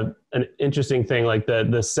thing, like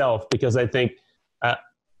the self, because I think,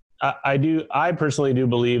 I personally do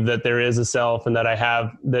believe that there is a self and that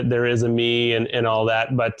there is a me and all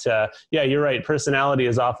that. But yeah, you're right. Personality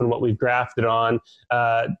is often what we've grafted on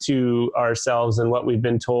to ourselves and what we've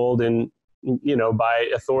been told by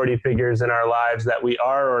authority figures in our lives that we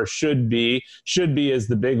are or should be. Should be is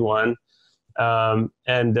the big one. And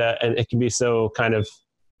it can be so kind of,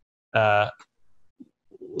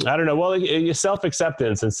 I don't know. Well,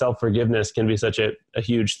 self-acceptance and self-forgiveness can be such a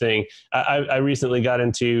huge thing. I recently got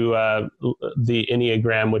into the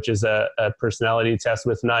Enneagram, which is a personality test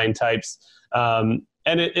with 9 types. And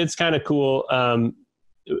it's kind of cool.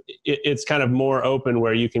 It's kind of more open,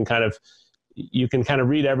 where you can kind of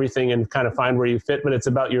read everything and kind of find where you fit, but it's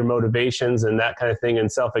about your motivations and that kind of thing, and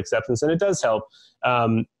self-acceptance. And it does help.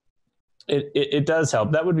 It does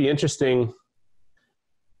help. That would be interesting.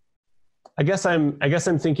 I guess I'm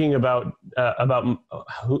thinking about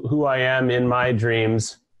who I am in my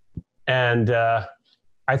dreams, and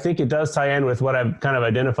I think it does tie in with what I've kind of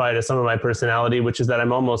identified as some of my personality, which is that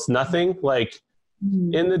I'm almost nothing. Like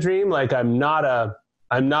in the dream, like I'm not a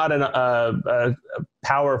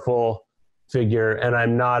powerful figure, and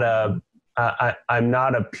I'm not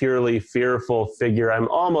a purely fearful figure. I'm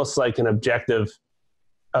almost like an objective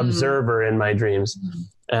observer in my dreams,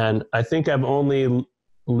 and I think I've only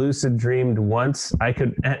lucid dreamed once.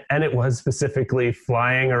 And it was specifically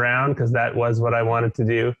flying around, because that was what I wanted to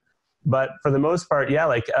do. But for the most part, yeah,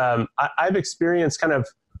 I've experienced kind of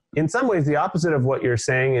in some ways the opposite of what you're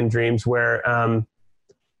saying in dreams, where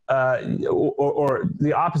or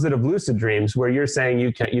the opposite of lucid dreams, where you're saying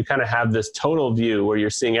you kind of have this total view where you're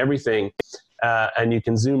seeing everything and you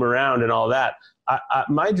can zoom around and all that.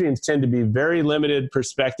 My dreams tend to be very limited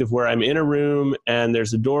perspective, where I'm in a room and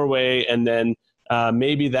there's a doorway, and then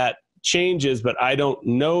maybe that changes, but I don't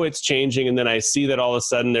know it's changing. And then I see that all of a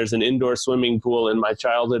sudden there's an indoor swimming pool in my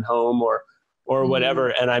childhood home or whatever.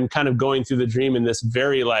 And I'm kind of going through the dream in this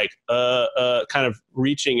very kind of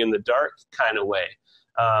reaching in the dark kind of way.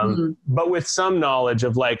 But with some knowledge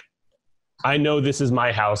of I know this is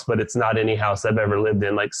my house, but it's not any house I've ever lived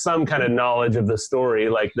in. Like some kind of knowledge of the story,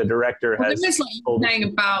 like the director has. It's like you were saying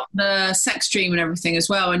about the sex dream and everything as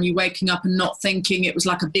well, and you waking up and not thinking it was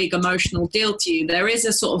like a big emotional deal to you. There is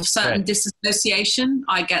a sort of certain disassociation.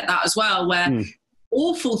 I get that as well, where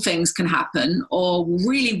awful things can happen or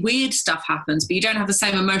really weird stuff happens, but you don't have the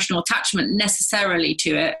same emotional attachment necessarily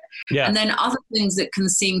to it. Yeah. And then other things that can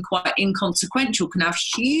seem quite inconsequential can have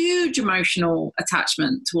huge emotional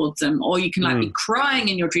attachment towards them, or you can like be crying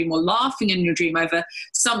in your dream or laughing in your dream over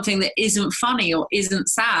something that isn't funny or isn't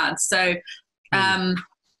sad. So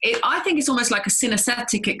I think it's almost like a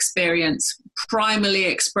synesthetic experience, primarily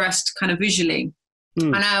expressed kind of visually.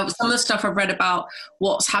 And some of the stuff I've read about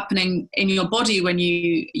what's happening in your body when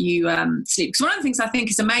you sleep. Because one of the things I think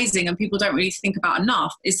is amazing and people don't really think about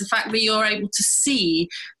enough is the fact that you're able to see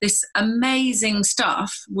this amazing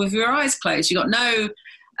stuff with your eyes closed. You've got no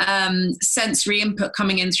sensory input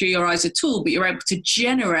coming in through your eyes at all, but you're able to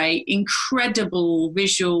generate incredible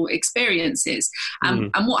visual experiences. And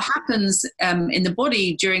what happens in the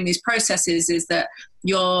body during these processes is that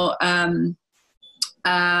your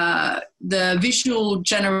the visual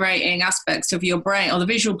generating aspects of your brain, or the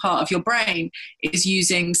visual part of your brain, is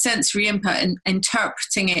using sensory input and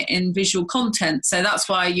interpreting it in visual content. So that's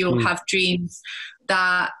why you'll have dreams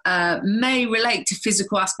that may relate to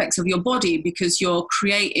physical aspects of your body, because you're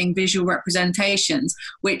creating visual representations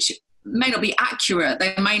which may not be accurate.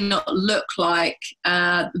 They may not look like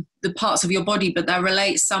the parts of your body, but they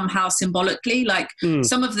relate somehow symbolically. Like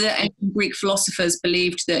some of the ancient Greek philosophers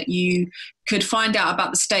believed that you could find out about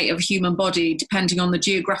the state of a human body depending on the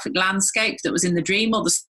geographic landscape that was in the dream or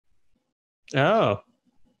the...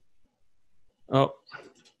 Oh,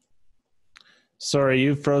 sorry,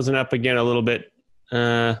 you've frozen up again a little bit.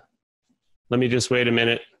 Let me just wait a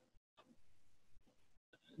minute.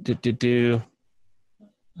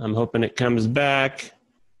 I'm hoping it comes back.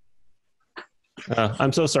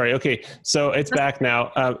 I'm so sorry. Okay, so it's back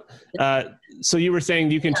now. So you were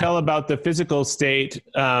saying you can tell about the physical state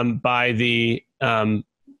by the and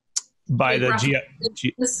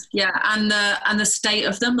the state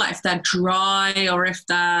of them, like if they're dry or if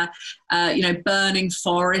they're burning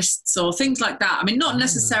forests or things like that. I mean, not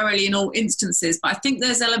necessarily in all instances, but I think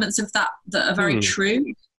there's elements of that are very true.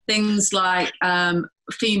 Things like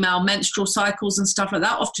female menstrual cycles and stuff like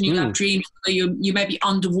that. Often you have dreams where you may be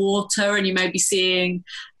underwater and you may be seeing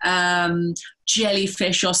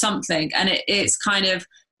jellyfish or something, and it's kind of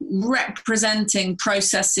representing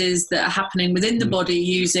processes that are happening within the body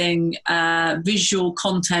using visual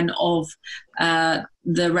content of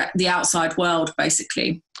the outside world,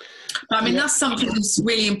 basically. But I mean, that's something that's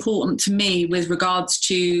really important to me with regards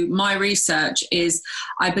to my research. Is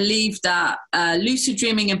I believe that lucid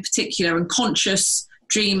dreaming in particular, and conscious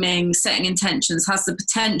dreaming, setting intentions, has the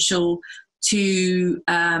potential to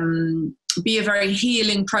be a very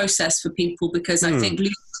healing process for people, because I think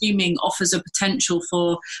lucid dreaming offers a potential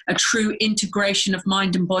for a true integration of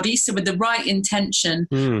mind and body. So with the right intention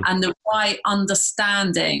and the right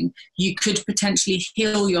understanding, you could potentially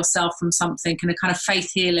heal yourself from something in a kind of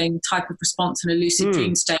faith healing type of response in a lucid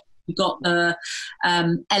dream state. You got the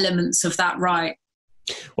elements of that right.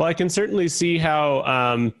 Well, I can certainly see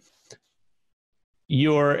how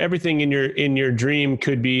everything in your dream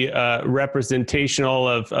could be representational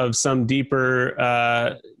of some deeper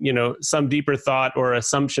thought or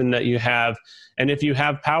assumption that you have. And if you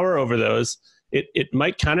have power over those, it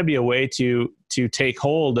might kind of be a way to take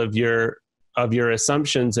hold of your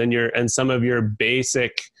assumptions and some of your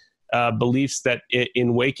basic beliefs that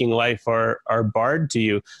in waking life are barred to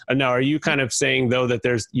you. Now, are you kind of saying though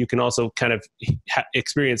that you can also kind of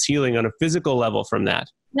experience healing on a physical level from that?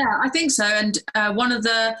 Yeah, I think so. And one of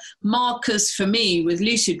the markers for me with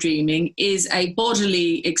lucid dreaming is a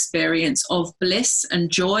bodily experience of bliss and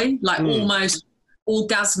joy, like almost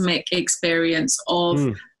orgasmic experience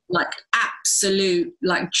of like absolute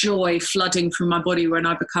like joy flooding through my body when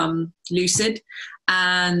I become lucid.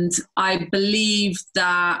 And I believe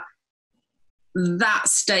that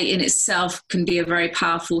state in itself can be a very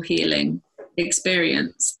powerful healing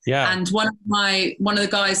experience. Yeah. And one of the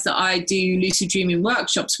guys that I do lucid dreaming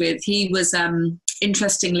workshops with, he was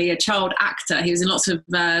interestingly a child actor. He was in lots of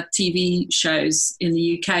TV shows in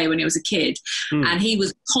the UK when he was a kid, and he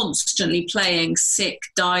was constantly playing sick,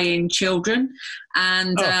 dying children.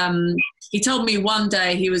 And he told me one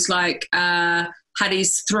day he was like had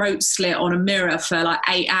his throat slit on a mirror for like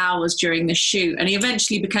 8 hours during the shoot, and he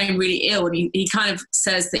eventually became really ill, and he kind of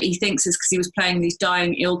says that he thinks it's because he was playing these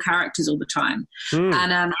dying ill characters all the time,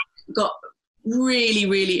 and got really,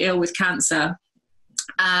 really ill with cancer.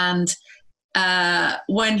 And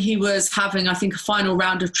when he was having, I think, a final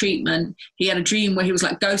round of treatment, he had a dream where he was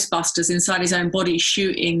like Ghostbusters inside his own body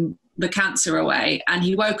shooting the cancer away. And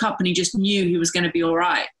he woke up and he just knew he was going to be all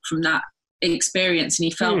right from that experience. And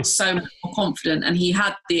he felt so much more confident, and he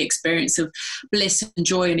had the experience of bliss and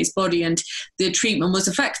joy in his body, and the treatment was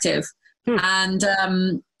effective. And,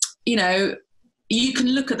 you know, you can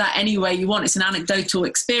look at that any way you want. It's an anecdotal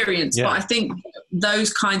experience, but I think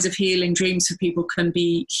those kinds of healing dreams for people can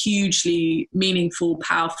be hugely meaningful,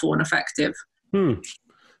 powerful, and effective.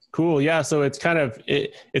 Cool. Yeah. So it's kind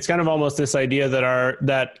of almost this idea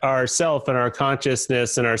that our self and our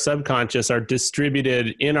consciousness and our subconscious are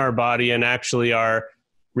distributed in our body and actually are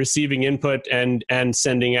receiving input and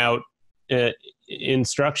sending out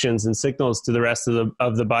instructions and signals to the rest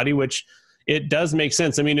of the body, which it does make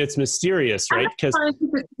sense. I mean, it's mysterious, right? Because,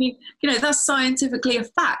 you know, that's scientifically a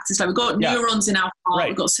fact. It's like we've got neurons in our heart,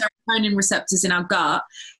 we've got serotonin receptors in our gut.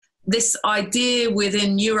 This idea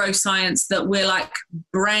within neuroscience that we're like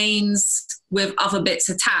brains with other bits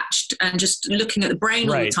attached and just looking at the brain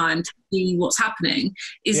all the time to see what's happening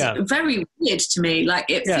is very weird to me. Like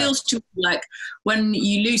it feels to me like when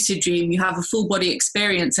you lucid dream, you have a full body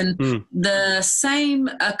experience, and the same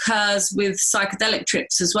occurs with psychedelic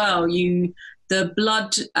trips as well. The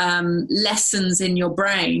blood lessens in your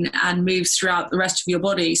brain and moves throughout the rest of your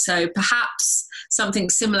body. So perhaps something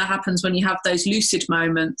similar happens when you have those lucid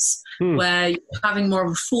moments where you're having more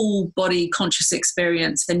of a full body conscious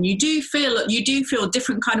experience, and you do feel a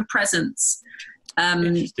different kind of presence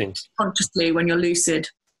consciously when you're lucid.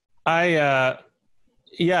 I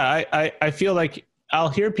feel like I'll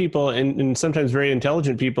hear people and sometimes very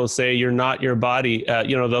intelligent people say you're not your body.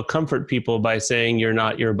 You know, they'll comfort people by saying you're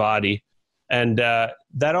not your body. And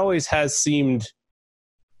that always has seemed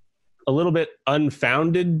a little bit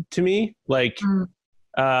unfounded to me. Like,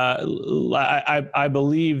 I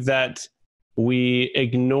believe that we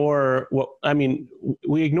ignore what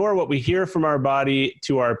we hear from our body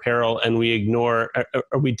to our peril, and we ignore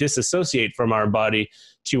or we disassociate from our body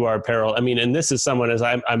to our peril. I mean, and this is someone as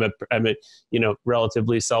I'm a you know,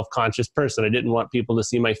 relatively self-conscious person. I didn't want people to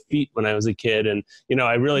see my feet when I was a kid. And, you know,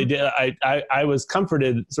 I really did. I was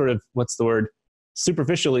comforted sort of, what's the word,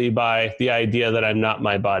 superficially by the idea that I'm not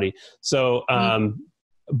my body. So,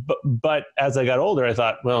 but as I got older, I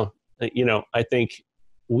thought, well, you know, I think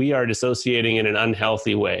we are dissociating in an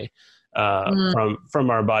unhealthy way from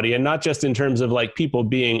our body, and not just in terms of like people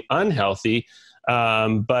being unhealthy,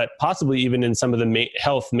 but possibly even in some of the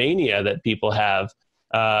health mania that people have.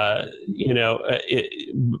 You know,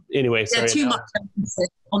 anyway. Yeah, too much emphasis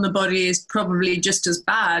on the body is probably just as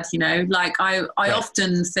bad. You know, like I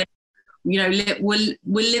often think, you know, we're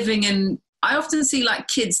living in. I often see like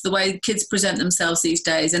kids, the way kids present themselves these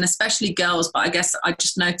days, and especially girls, but I guess I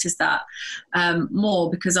just noticed that more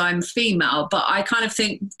because I'm female, but I kind of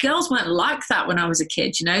think girls weren't like that when I was a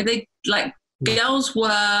kid, you know, girls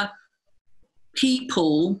were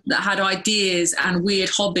people that had ideas and weird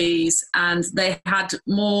hobbies, and there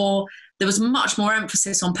was much more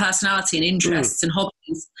emphasis on personality and interests and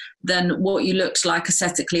hobbies than what you looked like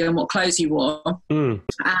aesthetically and what clothes you wore.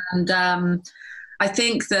 And I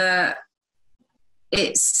think that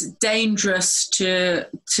it's dangerous to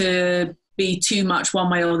be too much one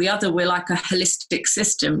way or the other. We're like a holistic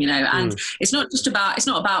system, you know, and it's not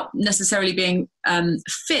about necessarily being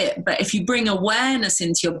fit, but if you bring awareness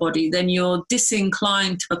into your body, then you're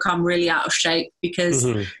disinclined to become really out of shape because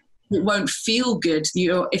it won't feel good.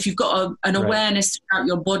 If you've got an awareness throughout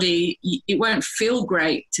your body, it won't feel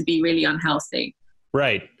great to be really unhealthy.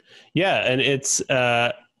 Right. Yeah. And it's,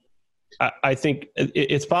 I think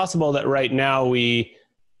it's possible that right now we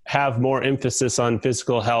have more emphasis on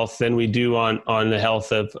physical health than we do on the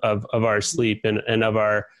health of our sleep and of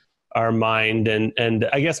our mind. And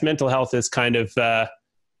I guess mental health is kind of,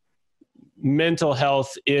 mental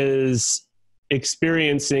health is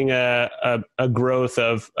experiencing a growth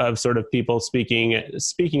of sort of people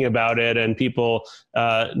speaking about it, and people,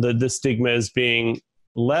 the stigma is being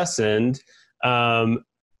lessened.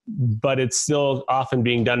 But it's still often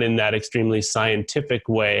being done in that extremely scientific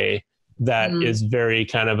way that is very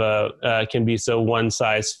kind of can be so one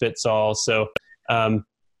size fits all. So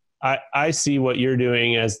I see what you're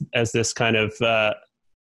doing as this kind of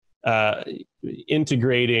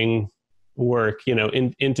integrating work, you know,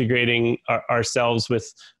 integrating ourselves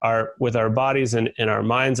with our bodies and our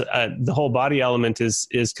minds. The whole body element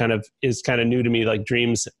is kind of new to me, like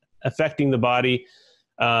dreams affecting the body.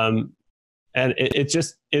 And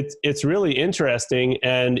it's really interesting,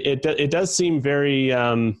 and it does seem very.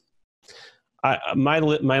 My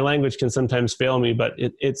language can sometimes fail me, but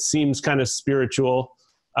it seems kind of spiritual,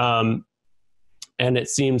 and it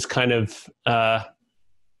seems kind of a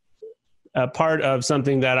part of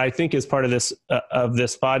something that I think is part of this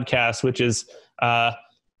podcast, which is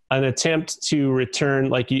an attempt to return,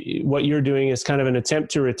 like what you're doing is kind of an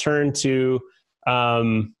attempt to return to a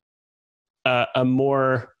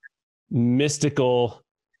more mystical,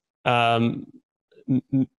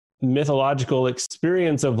 mythological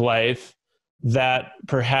experience of life that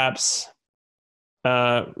perhaps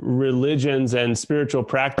religions and spiritual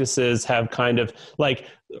practices have kind of like,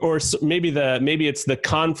 or maybe it's the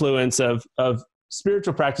confluence of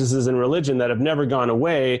spiritual practices and religion that have never gone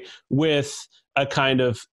away, with a kind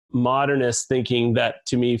of modernist thinking that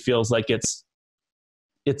to me feels like it's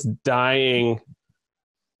dying.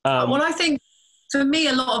 Well, I think for me,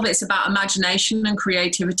 a lot of it's about imagination and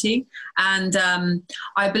creativity, and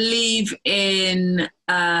I believe in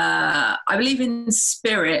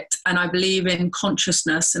spirit, and I believe in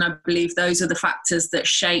consciousness, and I believe those are the factors that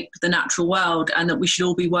shape the natural world, and that we should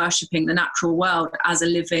all be worshipping the natural world as a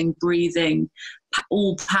living, breathing,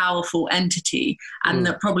 all-powerful entity, and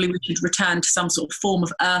that probably we should return to some sort of form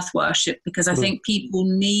of earth worship, because I think people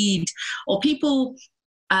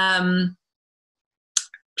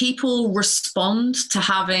respond to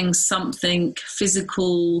having something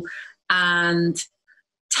physical and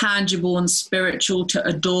tangible and spiritual to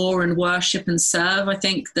adore and worship and serve. I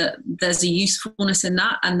think that there's a usefulness in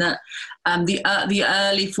that, and that the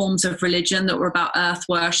early forms of religion that were about earth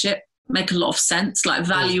worship make a lot of sense, like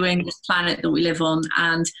valuing this planet that we live on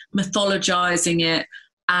and mythologizing it.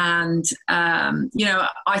 And,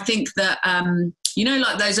 I think that,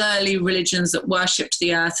 like those early religions that worshipped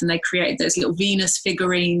the earth, and they created those little Venus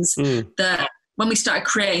figurines that when we started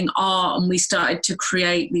creating art and we started to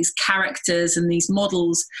create these characters and these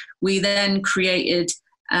models, we then created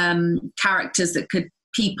characters that could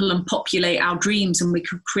people and populate our dreams, and we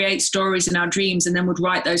could create stories in our dreams and then would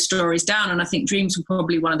write those stories down. And I think dreams were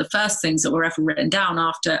probably one of the first things that were ever written down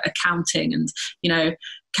after accounting and,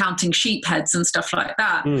 counting sheep heads and stuff like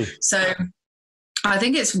that. So I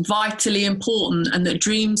think it's vitally important, and that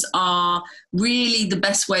dreams are really the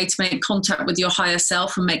best way to make contact with your higher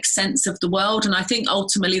self and make sense of the world. And I think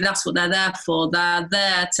ultimately that's what they're there for. They're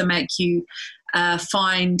there to make you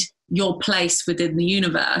find your place within the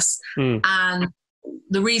universe. And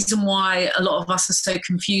the reason why a lot of us are so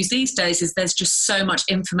confused these days is there's just so much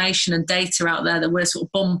information and data out there that we're sort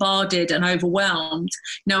of bombarded and overwhelmed.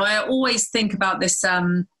 I always think about this,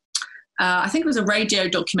 I think it was a radio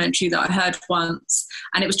documentary that I heard once,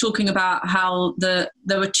 and it was talking about how there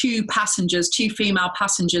were two female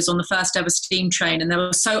passengers on the first ever steam train, and they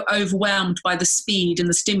were so overwhelmed by the speed and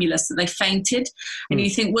the stimulus that they fainted. And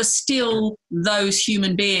you think, we're still those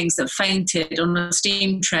human beings that fainted on a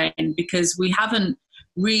steam train, because we haven't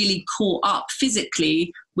really caught up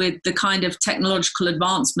physically with the kind of technological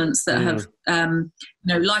advancements that have,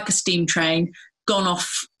 like a steam train, gone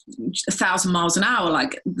off 1,000 miles an hour.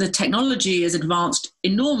 Like, the technology has advanced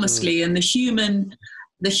enormously, and the human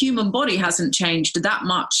body hasn't changed that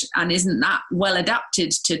much and isn't that well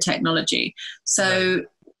adapted to technology. So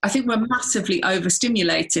I think we're massively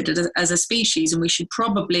overstimulated as a species, and we should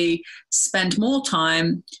probably spend more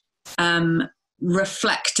time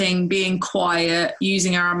reflecting, being quiet,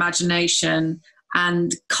 using our imagination,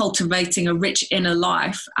 and cultivating a rich inner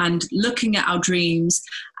life, and looking at our dreams.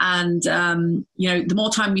 And, the more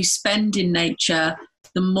time you spend in nature,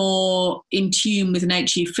 the more in tune with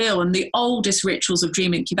nature you feel. And the oldest rituals of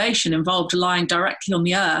dream incubation involved lying directly on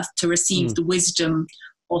the earth to receive the wisdom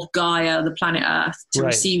of Gaia, the planet Earth, to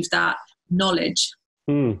receive that knowledge.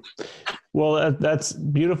 Well, that's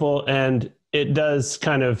beautiful. And it does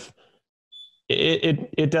kind of,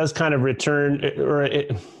 it does kind of return, or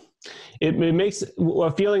it makes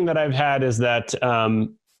a feeling that I've had is that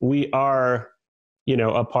we are,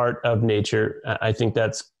 a part of nature. I think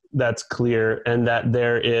that's clear. And that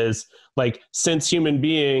there is, like, since human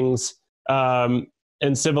beings and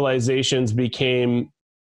civilizations became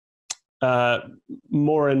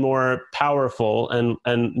more and more powerful and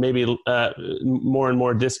maybe more and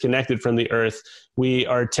more disconnected from the earth, we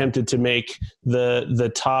are tempted to make the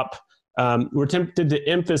top. We're tempted to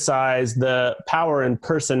emphasize the power and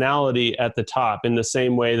personality at the top, in the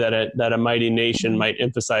same way that a mighty nation might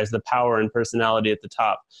emphasize the power and personality at the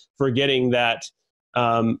top, forgetting that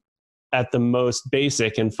at the most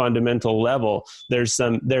basic and fundamental level,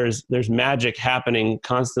 there's magic happening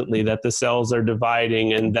constantly, that the cells are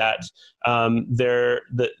dividing, and that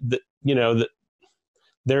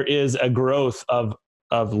there is a growth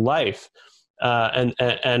of life. And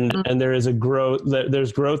there is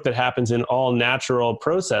there's growth that happens in all natural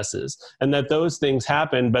processes, and that those things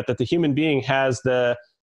happen, but that the human being has the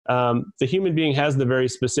very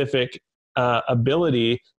specific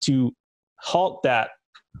ability to halt that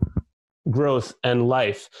growth and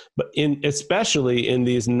life, but especially in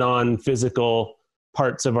these non-physical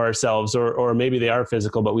parts of ourselves, or maybe they are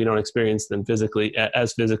physical, but we don't experience them physically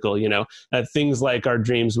as physical, things like our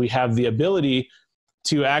dreams. We have the ability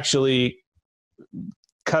to actually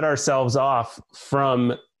cut ourselves off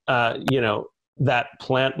from, that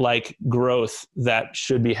plant-like growth that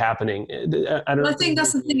should be happening. I think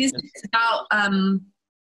that's the thing, isn't it?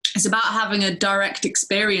 It's about having a direct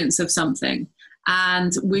experience of something.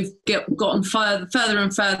 And we've gotten further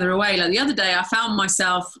and further away. Like the other day, I found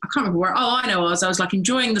myself, I can't remember where, I was like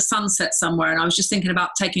enjoying the sunset somewhere, and I was just thinking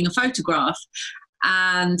about taking a photograph.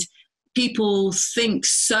 And people think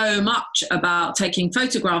so much about taking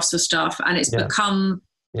photographs of stuff, and it's become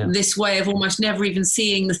this way of almost never even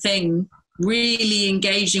seeing the thing, really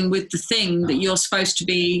engaging with the thing that you're supposed to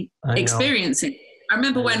be experiencing. I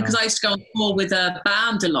remember because I used to go on tour with a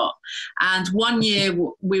band a lot, and one year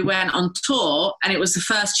we went on tour, and it was the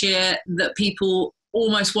first year that people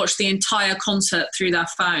almost watched the entire concert through their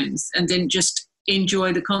phones and didn't just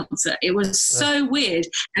enjoy the concert. It was so weird,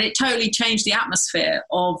 and it totally changed the atmosphere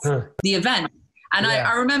of the event. And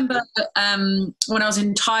I remember when I was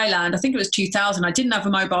in Thailand, I think it was 2000, I didn't have a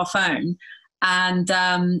mobile phone, and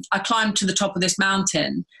I climbed to the top of this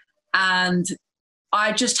mountain, and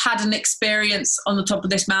I just had an experience on the top of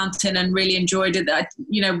this mountain and really enjoyed it.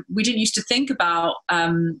 We didn't used to think about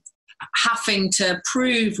having to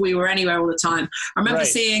prove we were anywhere all the time. I remember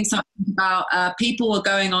seeing something about people were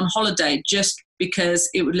going on holiday just because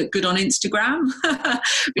it would look good on Instagram,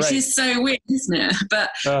 which is so weird, isn't it?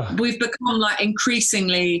 But we've become like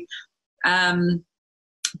increasingly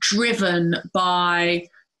driven by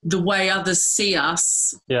the way others see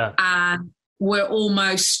us. And we're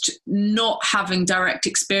almost not having direct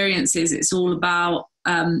experiences. It's all about,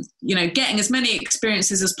 getting as many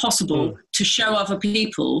experiences as possible to show other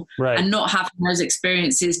people and not having those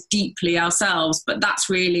experiences deeply ourselves. But that's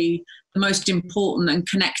really the most important and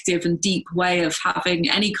connective and deep way of having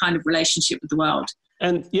any kind of relationship with the world.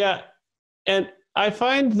 And I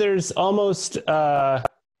find there's almost,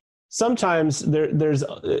 sometimes there's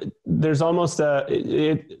almost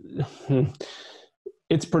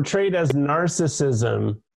it's portrayed as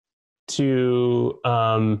narcissism to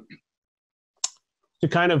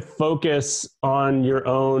kind of focus on your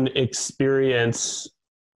own experience.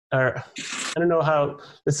 Or I don't know how,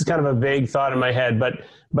 this is kind of a vague thought in my head, but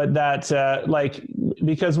that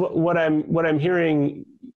because what I'm hearing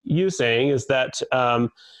you saying is that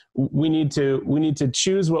we need to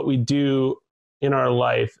choose what we do in our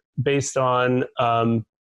life based on a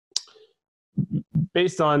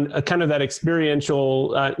kind of that experiential,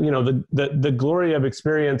 the glory of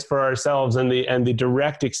experience for ourselves and the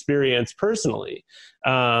direct experience personally.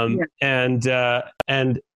 And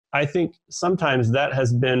I think sometimes that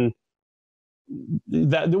has been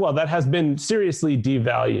seriously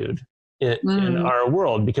devalued in our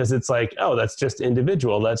world, because it's like, oh, that's just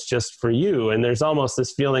individual. That's just for you. And there's almost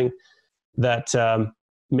this feeling that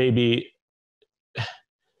maybe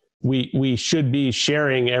we should be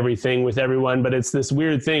sharing everything with everyone, but it's this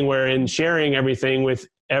weird thing where in sharing everything with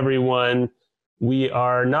everyone, we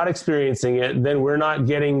are not experiencing it. Then we're not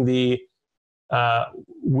getting the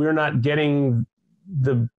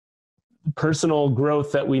personal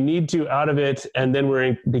growth that we need to out of it. And then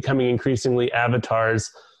we're becoming increasingly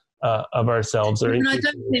avatars of ourselves. And I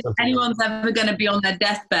don't think anyone's ever going to be on their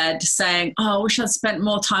deathbed saying, oh, I wish I'd spent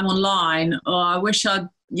more time online, or I wish I'd,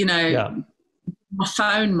 my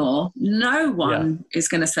phone more. No one is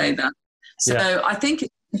going to say that. So I think,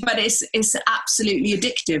 but it's absolutely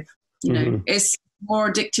addictive. It's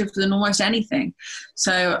more addictive than almost anything.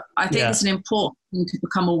 So I think it's an important thing to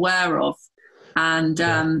become aware of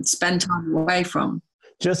and spend time away from.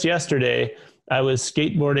 Just yesterday, I was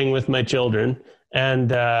skateboarding with my children, and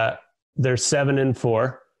they're 7 and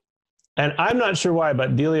 4. And I'm not sure why,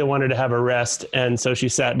 but Delia wanted to have a rest. And so she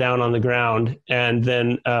sat down on the ground, and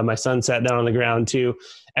then my son sat down on the ground too.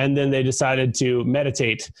 And then they decided to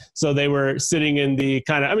meditate. So they were sitting in the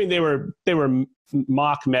they were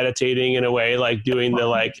mock meditating in a way, like doing the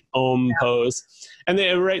like Om pose. And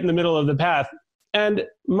they were right in the middle of the path. And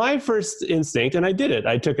my first instinct, and I did it,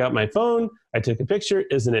 I took out my phone, I took a picture.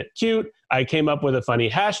 Isn't it cute? I came up with a funny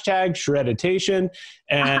hashtag, Shreditation.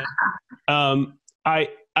 And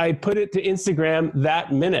I put it to Instagram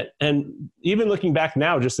that minute. And even looking back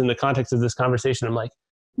now, just in the context of this conversation, I'm like,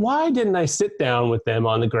 why didn't I sit down with them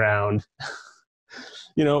on the ground?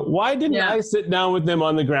 Why didn't I sit down with them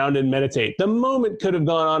on the ground and meditate? The moment could have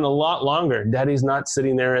gone on a lot longer. Daddy's not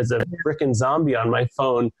sitting there as a frickin' zombie on my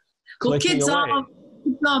phone. Well, kids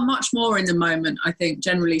people are much more in the moment, I think,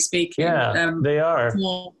 generally speaking. Yeah, they are.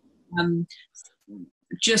 More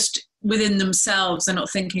just within themselves. They're not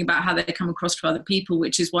thinking about how they come across to other people,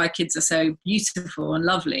 which is why kids are so beautiful and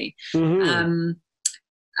lovely. Mm-hmm.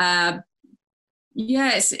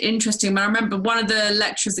 Yeah, it's interesting. I remember one of the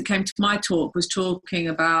lecturers that came to my talk was talking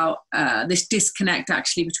about this disconnect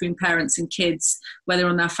actually between parents and kids, where they're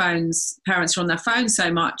on their phones. Parents are on their phones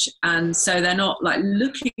so much, and so they're not like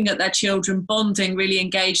looking at their children, bonding, really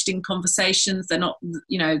engaged in conversations. They're not,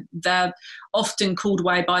 they're often called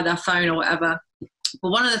away by their phone or whatever.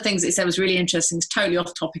 But one of the things it said was really interesting, it's totally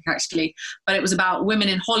off topic actually, but it was about women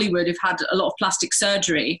in Hollywood who've had a lot of plastic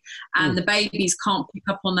surgery, and the babies can't pick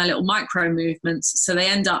up on their little micro movements. So they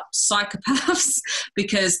end up psychopaths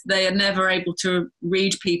because they are never able to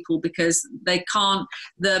read people, because the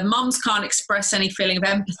mums can't express any feeling of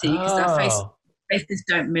empathy because their faces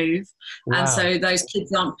don't move. Wow. And so those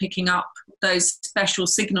kids aren't picking up those special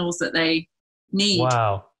signals that they need.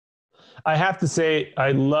 Wow. I have to say,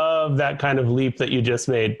 I love that kind of leap that you just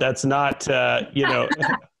made. That's not, I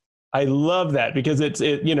love that, because it's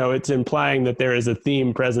implying that there is a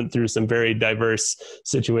theme present through some very diverse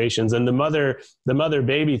situations. And the mother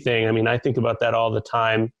baby thing, I mean, I think about that all the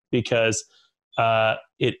time, because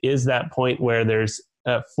it is that point where there's,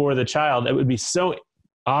 for the child, it would be so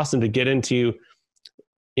awesome to get into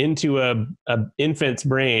a infant's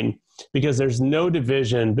brain, because there's no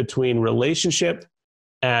division between relationship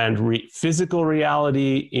and physical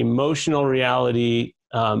reality, emotional reality,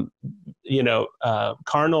 carnal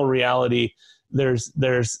reality. There's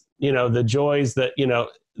the joys that,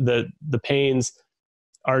 the pains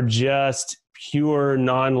are just pure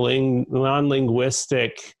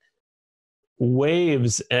non-linguistic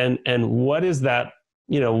waves. And what is that,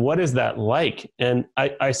 what is that like? And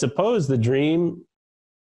I suppose the dream,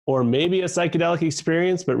 or maybe a psychedelic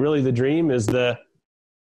experience, but really the dream is the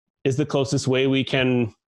closest way we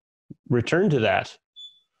can return to that.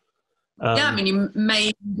 I mean, you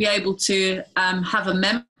may be able to have a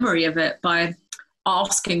memory of it by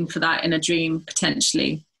asking for that in a dream,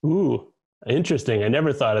 potentially. Ooh, interesting. I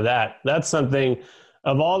never thought of that. That's something,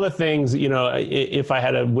 of all the things, if I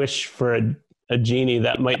had a wish for a genie,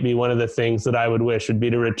 that might be one of the things that I would wish, would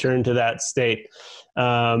be to return to that state.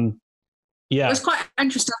 Yeah. It was quite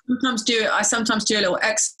interesting. I sometimes do a little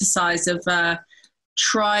exercise of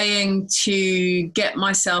trying to get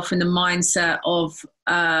myself in the mindset of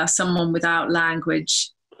someone without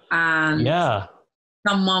language, and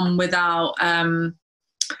someone without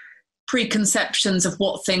preconceptions of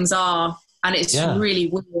what things are. And it's really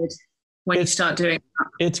weird when you start doing that.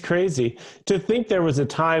 It's crazy to think there was a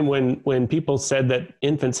time when people said that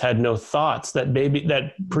infants had no thoughts, that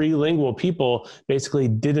prelingual people basically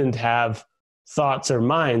didn't have thoughts or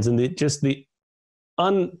minds, and the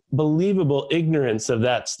unbelievable ignorance of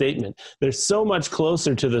that statement. They're so much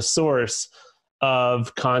closer to the source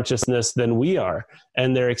of consciousness than we are,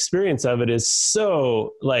 and their experience of it is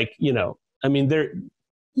so I mean, they're.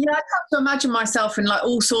 Yeah, I have to imagine myself in like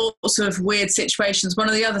all sorts of weird situations. One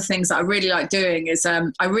of the other things that I really like doing is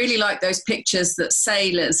I really like those pictures that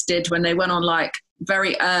sailors did when they went on like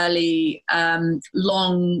very early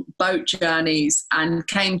long boat journeys and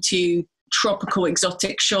came to tropical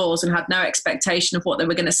exotic shores and had no expectation of what they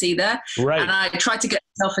were going to see there. Right. And I try to get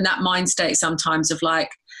myself in that mind state sometimes of like,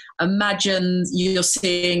 imagine you're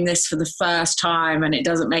seeing this for the first time and it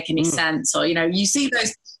doesnn't make any sense. Or, you see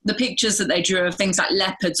the pictures that they drew of things like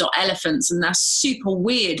leopards or elephants, and they're super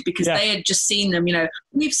weird because they had just seen them.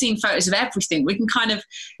 We've seen photos of everything. We can kind of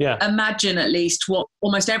imagine at least what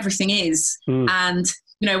almost everything is. And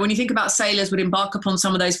when you think about sailors would embark upon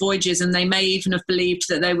some of those voyages and they may even have believed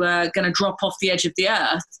that they were going to drop off the edge of the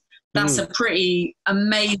earth. That's a pretty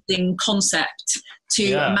amazing concept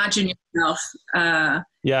to imagine yourself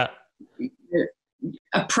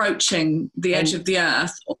approaching the edge of the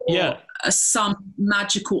earth, or some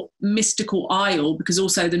magical, mystical isle, because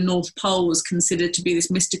also the North Pole was considered to be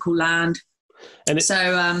this mystical land. And it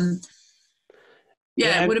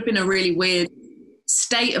would have been a really weird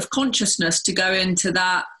state of consciousness to go into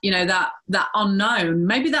that, that unknown.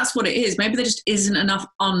 Maybe that's what it is. Maybe there just isn't enough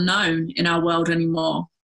unknown in our world anymore.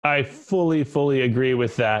 I fully agree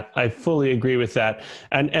with that.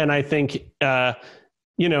 And I think,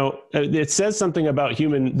 it says something about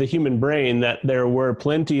the human brain, that there were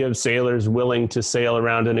plenty of sailors willing to sail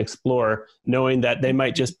around and explore, knowing that they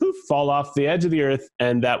might just fall off the edge of the earth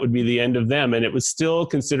and that would be the end of them. And it was still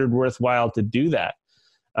considered worthwhile to do that.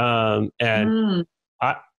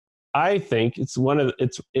 I think it's one of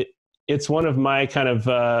my kind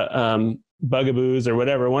of bugaboos or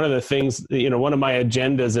whatever. One of the things, one of my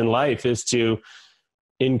agendas in life is to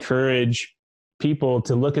encourage people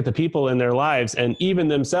to look at the people in their lives and even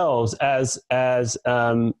themselves as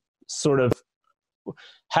sort of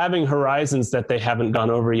having horizons that they haven't gone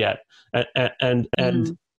over yet.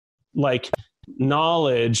 And like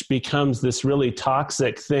knowledge becomes this really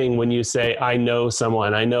toxic thing when you say, I know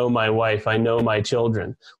someone, I know my wife, I know my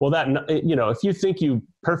children. Well, that, if you think you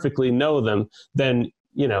perfectly know them, then,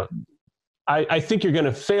 I think you're going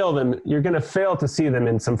to fail them. You're going to fail to see them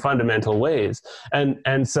in some fundamental ways.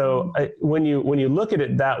 And so when you look at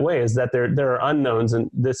it that way, is that there are unknowns, and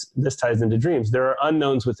this ties into dreams. There are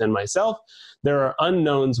unknowns within myself. There are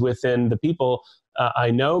unknowns within the people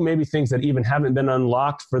I know, maybe things that even haven't been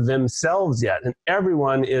unlocked for themselves yet. And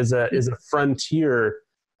everyone is a frontier.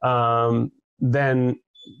 Then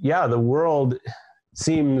the world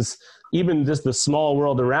seems, even just the small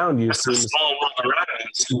world around you seems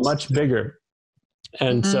much bigger.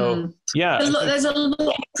 And so, there's a lot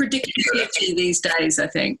of predictability these days, I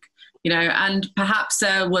think, and perhaps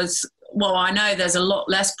I know there's a lot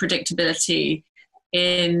less predictability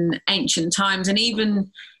in ancient times. And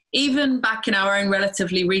even back in our own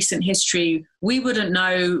relatively recent history, we wouldn't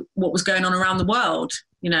know what was going on around the world.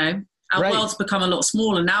 Our world's become a lot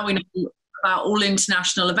smaller. Now we know about all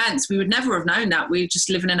international events. We would never have known that. We were just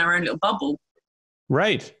living in our own little bubble.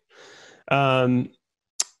 Right.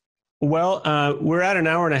 We're at an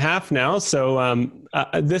hour and a half now. So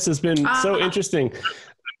this has been so interesting.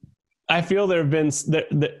 I feel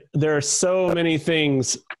there are so many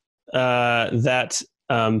things that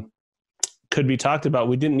could be talked about.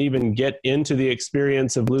 We didn't even get into the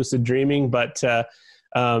experience of lucid dreaming, but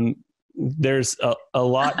there's a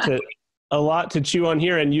lot to chew on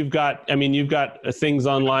here. And you've got things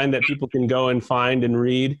online that people can go and find and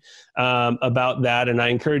read about that. And I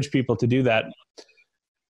encourage people to do that.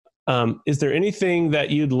 Is there anything that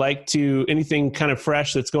anything kind of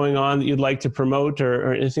fresh that's going on that you'd like to promote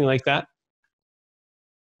or anything like that?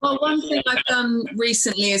 Well, one thing I've done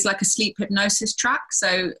recently is like a sleep hypnosis track.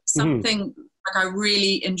 So something like I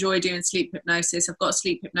really enjoy doing sleep hypnosis. I've got a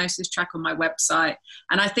sleep hypnosis track on my website.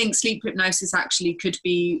 And I think sleep hypnosis actually could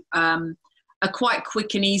be a quite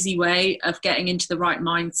quick and easy way of getting into the right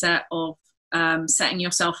mindset of setting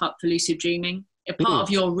yourself up for lucid dreaming, a part of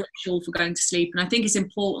your ritual for going to sleep. And I think it's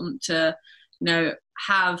important to,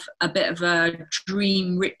 have a bit of a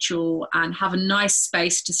dream ritual and have a nice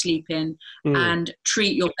space to sleep in and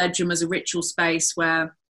treat your bedroom as a ritual space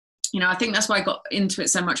where, I think that's why I got into it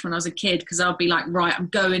so much when I was a kid, because I'll be like, right, I'm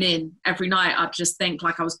going in every night. I'd just think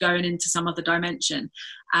like I was going into some other dimension,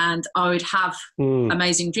 and I would have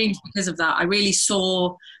amazing dreams because of that. I really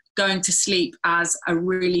saw going to sleep as a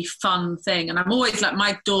really fun thing. And I'm always like,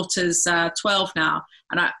 my daughter's 12 now,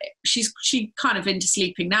 and she kind of into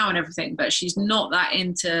sleeping now and everything, but she's not that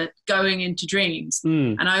into going into dreams.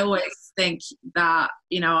 And I always think that,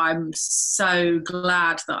 I'm so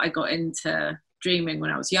glad that I got into dreaming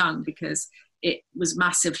when I was young, because it was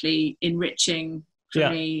massively enriching for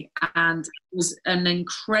me, and it was an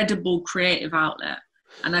incredible creative outlet.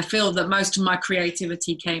 And I feel that most of my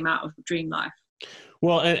creativity came out of dream life.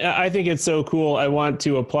 Well, I think it's so cool. I want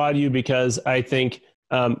to applaud you, because I think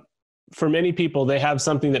for many people, they have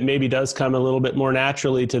something that maybe does come a little bit more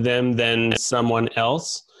naturally to them than someone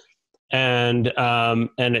else. And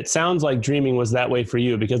it sounds like dreaming was that way for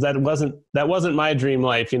you, because that wasn't my dream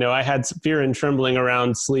life. I had fear and trembling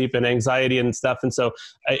around sleep and anxiety and stuff. And so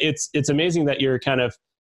it's amazing that you're kind of,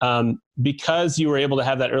 because you were able to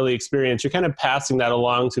have that early experience, you're kind of passing that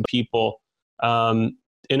along to people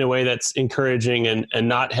in a way that's encouraging and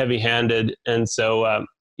not heavy-handed. And so,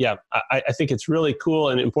 I think it's really cool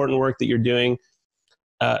and important work that you're doing,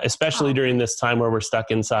 especially during this time where we're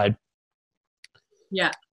stuck inside.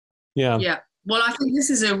 Yeah. Well, I think this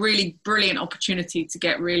is a really brilliant opportunity to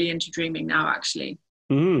get really into dreaming now, actually.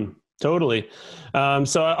 Totally.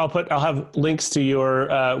 So I'll have links to your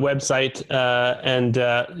website, and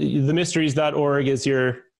themysteries.org is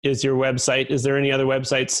your website. Is there any other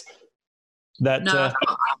websites? I've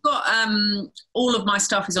got all of my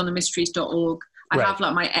stuff is on themysteries.org. I have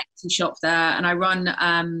like my Etsy shop there, and I run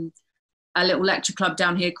a little lecture club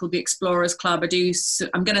down here called the Explorers Club.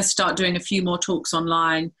 I'm going to start doing a few more talks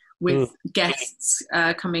online with guests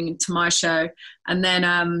coming to my show, and then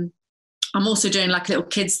I'm also doing like a little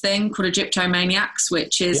kids thing called Egyptomaniacs,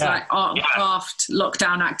 which is like art and craft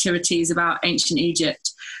lockdown activities about ancient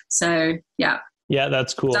Egypt. So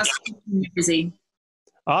that's cool. That's busy.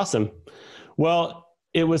 Awesome. Well,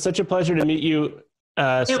 it was such a pleasure to meet you,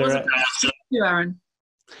 Sarah. It was a pleasure to meet you, Aaron.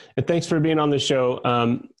 And thanks for being on the show,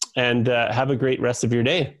 and have a great rest of your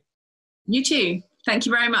day. You too. Thank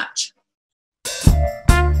you very much.